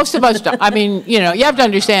 Yeah, most of us don't. I mean, you know, you have to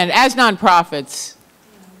understand, as nonprofits,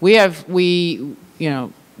 you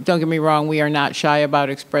know, don't get me wrong, we are not shy about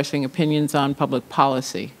expressing opinions on public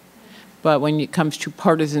policy. But when it comes to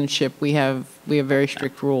partisanship, we have very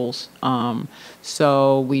strict rules.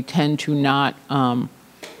 So we tend to not,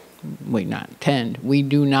 we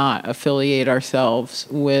do not affiliate ourselves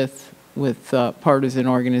with partisan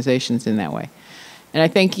organizations in that way. And I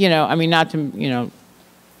think, you know, I mean, not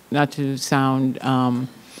to sound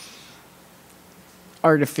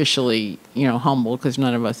artificially, you know, humble, because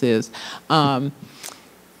none of us is.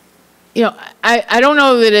 You know, I don't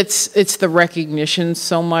know that it's the recognition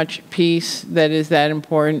so much piece that is that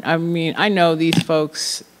important. I mean, I know these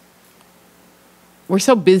folks, we're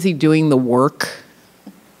so busy doing the work.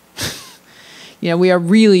 You know, we are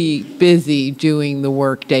really busy doing the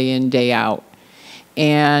work day in, day out.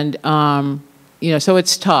 And, you know, so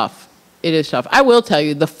it's tough. It is tough. I will tell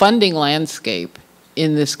you, the funding landscape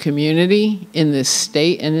in this community, in this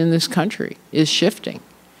state, and in this country is shifting.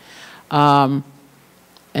 And,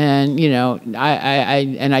 you know,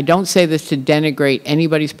 I don't say this to denigrate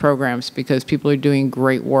anybody's programs, because people are doing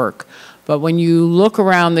great work. But when you look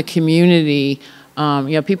around the community, you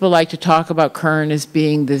know, people like to talk about Kern as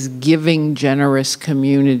being this giving, generous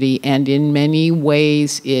community, and in many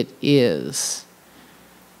ways it is.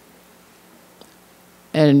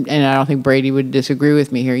 And I don't think Brady would disagree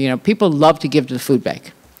with me here. You know, people love to give to the food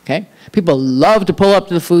bank, okay? People love to pull up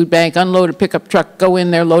to the food bank, unload a pickup truck, go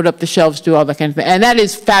in there, load up the shelves, do all that kind of thing. And that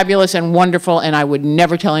is fabulous and wonderful, and I would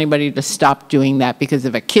never tell anybody to stop doing that, because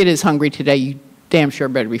if a kid is hungry today, you damn sure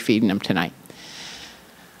better be feeding them tonight.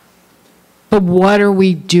 But what are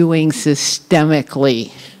we doing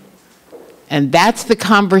systemically? And that's the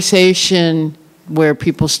conversation where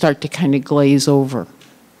people start to kind of glaze over.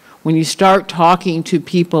 When you start talking to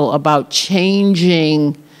people about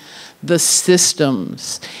changing the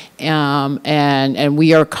systems, and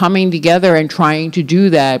we are coming together and trying to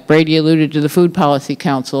do that. Brady alluded to the Food Policy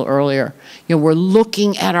Council earlier. You know, we're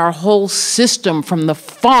looking at our whole system, from the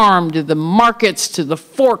farm to the markets to the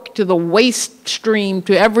fork to the waste stream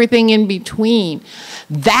to everything in between.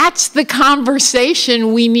 That's the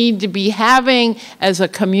conversation we need to be having as a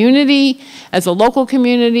community, as a local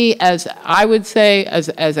community, as I would say, as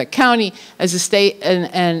a county, as a state,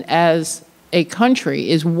 and as a country,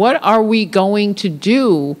 is what are we going to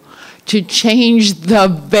do to change the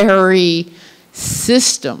very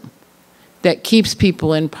system that keeps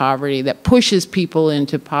people in poverty, that pushes people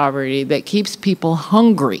into poverty, that keeps people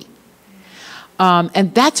hungry.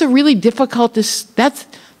 And that's a really difficult,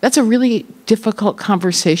 that's a really difficult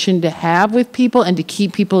conversation to have with people and to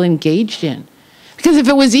keep people engaged in. Because if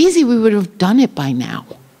it was easy, we would have done it by now.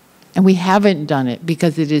 And we haven't done it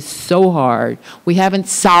because it is so hard. We haven't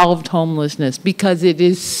solved homelessness because it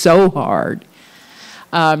is so hard.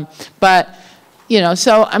 But, you know,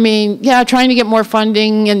 so, I mean, yeah, trying to get more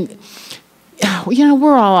funding, and, you know,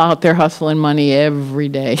 we're all out there hustling money every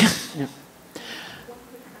day. Yeah.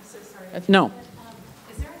 No.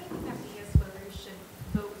 Is there anything that we as voters should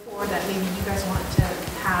vote for that maybe you guys want to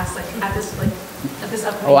pass, like, at this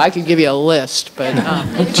upcoming? Oh, I could give you a list, but.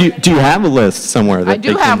 Do you have a list somewhere that I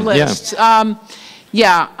do have lists. Yeah.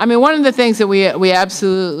 Yeah, I mean, one of the things that we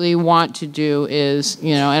absolutely want to do is,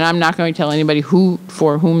 you know, and I'm not going to tell anybody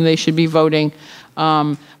for whom they should be voting,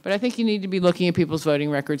 but I think you need to be looking at people's voting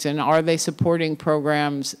records, and are they supporting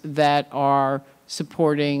programs that are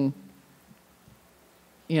supporting,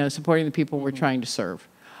 you know, supporting the people we're trying to serve?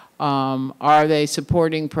 Are they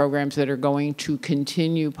supporting programs that are going to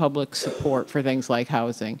continue public support for things like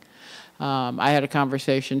housing? I had a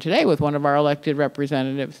conversation today with one of our elected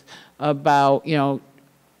representatives about, you know,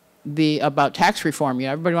 about tax reform. You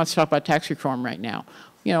know, everybody wants to talk about tax reform right now.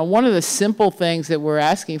 You know, one of the simple things that we're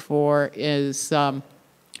asking for is to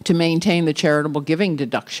maintain the charitable giving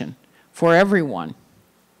deduction for everyone.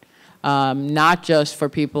 Not just for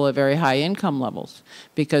people at very high income levels,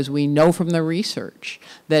 because we know from the research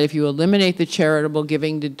that if you eliminate the charitable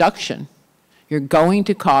giving deduction, you're going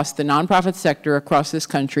to cost the nonprofit sector across this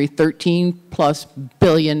country $13+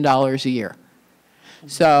 billion a year.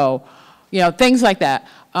 So, you know, things like that.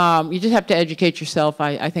 You just have to educate yourself,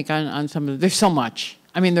 I think, on some of the, there's so much.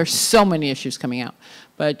 I mean, there's so many issues coming out.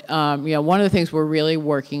 But, you know, one of the things we're really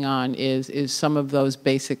working on is some of those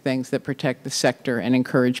basic things that protect the sector and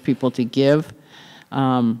encourage people to give,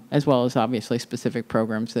 as well as obviously specific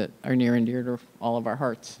programs that are near and dear to all of our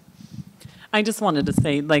hearts. I just wanted to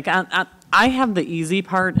say, like, I have the easy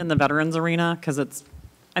part in the veterans arena because it's,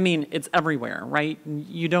 I mean, it's everywhere, right?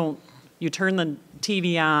 You turn the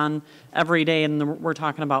TV on every day and we're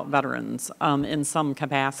talking about veterans in some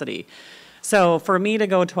capacity. So for me to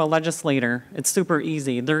go to a legislator, it's super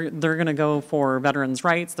easy. They're going to go for veterans'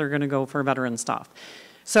 rights. They're going to go for veteran stuff.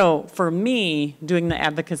 So for me, doing the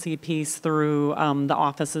advocacy piece through the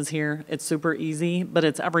offices here, it's super easy, but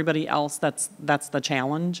it's everybody else that's the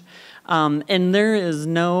challenge. And there is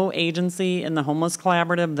no agency in the Homeless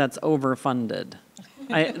Collaborative that's overfunded.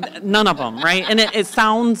 None of them, right? And it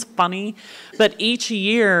sounds funny, but each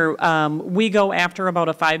year we go after about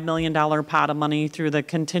a $5 million pot of money through the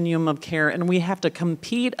continuum of care, and we have to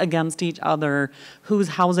compete against each other whose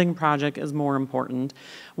housing project is more important,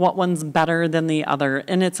 what one's better than the other.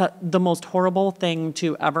 And it's the most horrible thing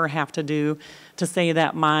to ever have to do, to say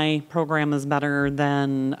that my program is better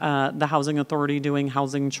than the Housing Authority doing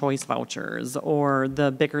housing choice vouchers, or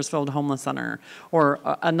the Bakersfield Homeless Center, or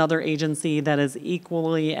another agency that is equally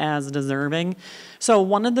as deserving. So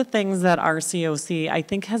one of the things that our COC, I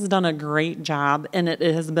think, has done a great job, and it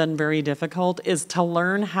has been very difficult, is to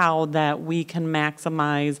learn how that we can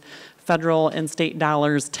maximize federal and state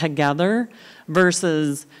dollars together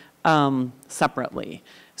versus separately.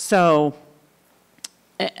 So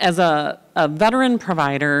as a veteran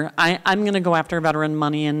provider, I'm going to go after veteran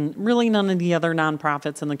money, and really none of the other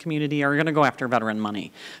nonprofits in the community are going to go after veteran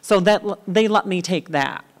money. So that they let me take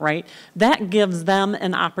that, right? That gives them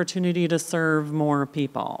an opportunity to serve more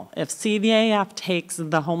people. If CVAF takes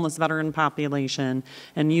the homeless veteran population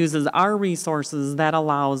and uses our resources, that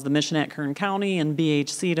allows the mission at Kern County and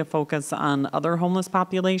BHC to focus on other homeless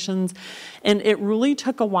populations. And it really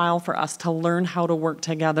took a while for us to learn how to work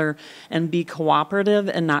together and be cooperative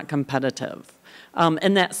and not competitive.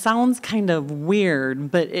 And that sounds kind of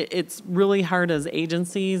weird, but it's really hard as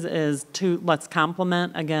agencies is to let's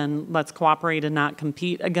complement, again, let's cooperate and not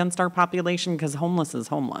compete against our population, because homeless is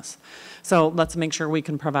homeless. So let's make sure we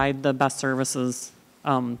can provide the best services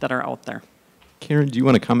that are out there. Karen, do you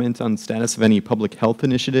want to comment on status of any public health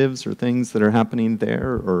initiatives or things that are happening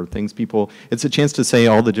there, or things people, it's a chance to say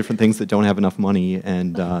all the different things that don't have enough money,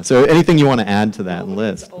 and so anything you want to add to that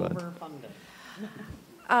list.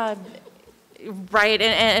 Right,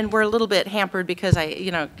 and we're a little bit hampered because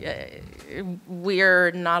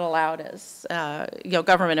we're not allowed as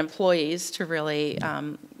government employees to really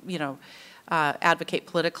advocate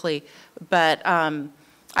politically. But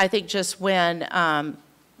I think just when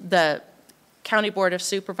the County Board of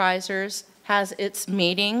Supervisors has its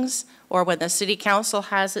meetings, or when the City Council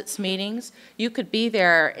has its meetings, you could be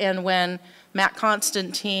there, and when Matt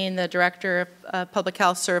Constantine, the Director of Public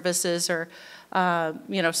Health Services, or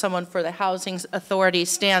someone for the Housing Authority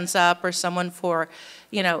stands up, or someone for,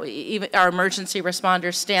 even our emergency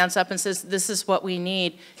responder stands up and says, this is what we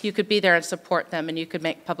need, you could be there and support them, and you could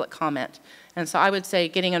make public comment. And so I would say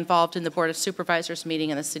getting involved in the Board of Supervisors meeting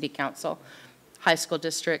in the City Council, high school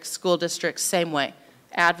districts, school districts, same way.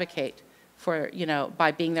 Advocate for,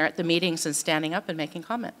 by being there at the meetings and standing up and making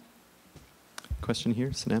comment. Question here,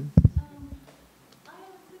 Sanem.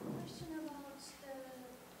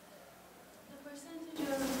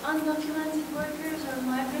 Undocumented workers or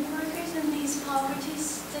migrant workers in these poverty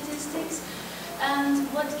statistics,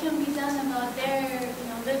 and what can be done about their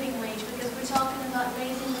living wage, because we're talking about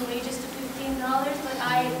raising the wages to $15, but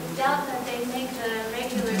I doubt that they make the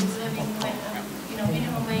regular living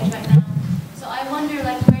minimum wage right now. So I wonder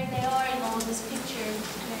where they are in all this picture.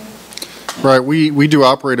 Right, we do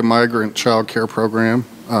operate a migrant child care program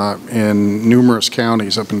in numerous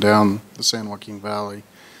counties up and down the San Joaquin Valley.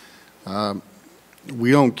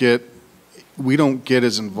 We don't get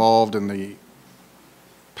as involved in the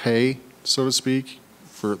pay, so to speak,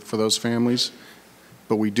 for those families,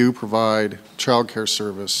 but we do provide child care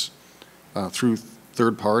service through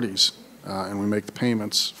third parties, and we make the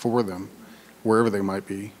payments for them wherever they might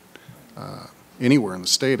be, anywhere in the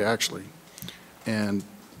state actually. And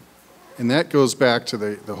that goes back to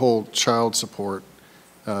the whole child support,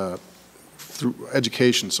 through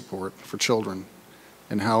education support for children,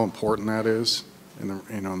 and how important that is. And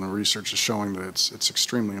the research is showing that it's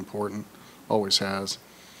extremely important, always has.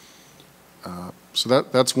 So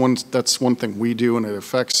that's one thing we do, and it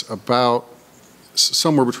affects about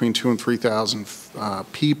somewhere between 2,000 and 3,000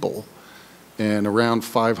 people, and around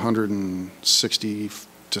 560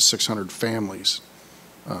 to 600 families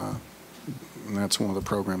And that's one of the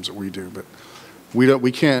programs that we do. But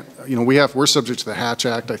we can't, we're subject to the Hatch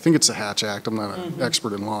Act. I think it's the Hatch Act. I'm not an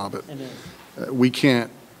expert in law, but we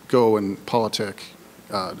can't go and politic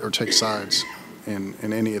or take sides in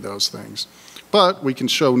any of those things. But we can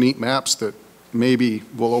show neat maps that maybe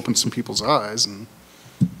will open some people's eyes and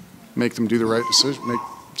make them do the right decision, make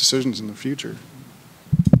decisions in the future.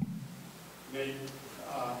 Nate,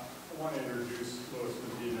 I want to introduce Louis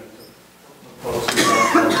Medina to folks who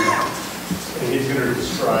don't know. And he's going to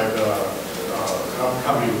describe an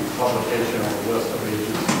upcoming publication on the list of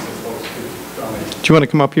agencies that folks could donate. Do you want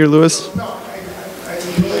to come up here, Louis? No,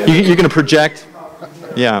 You're going to project?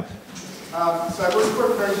 Yeah. So I work for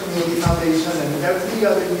a Kern Community Foundation, and every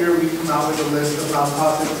other year we come out with a list of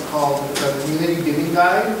nonprofits called the Community Giving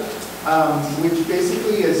Guide, which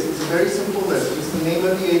basically is it's a very simple list. Just the name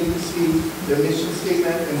of the agency, their mission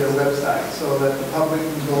statement, and their website, so that the public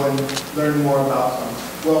can go and learn more about them.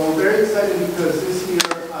 Well, we're very excited because this year,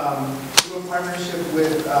 through a partnership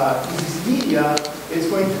with EBC Media, it's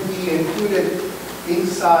going to be included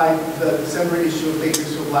inside the December issue of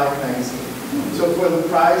Bakersfield Life magazine. So for the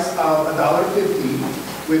price of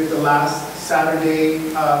 $1.50, with the last Saturday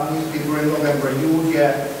newspaper in November, you will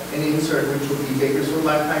get an insert which will be Bakersfield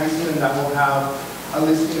Life magazine, and that will have a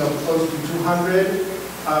listing of close to 200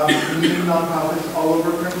 community nonprofits all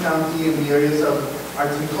over Kern County in the areas of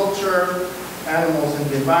arts and culture, animals and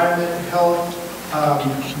the environment, health,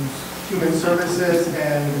 human services,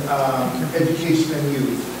 and education and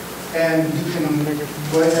youth. And you can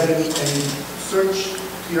go ahead and search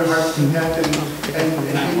to your heart's content and pick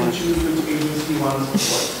and choose which agency you want to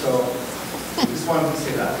support. So I just wanted to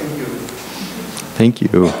say that. Thank you. Thank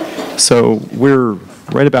you. So we're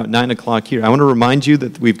right about 9 o'clock here. I want to remind you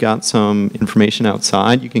that we've got some information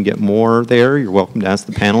outside. You can get more there. You're welcome to ask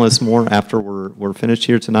the panelists more after we're finished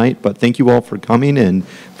here tonight. But thank you all for coming and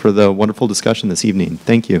for the wonderful discussion this evening.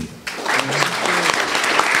 Thank you.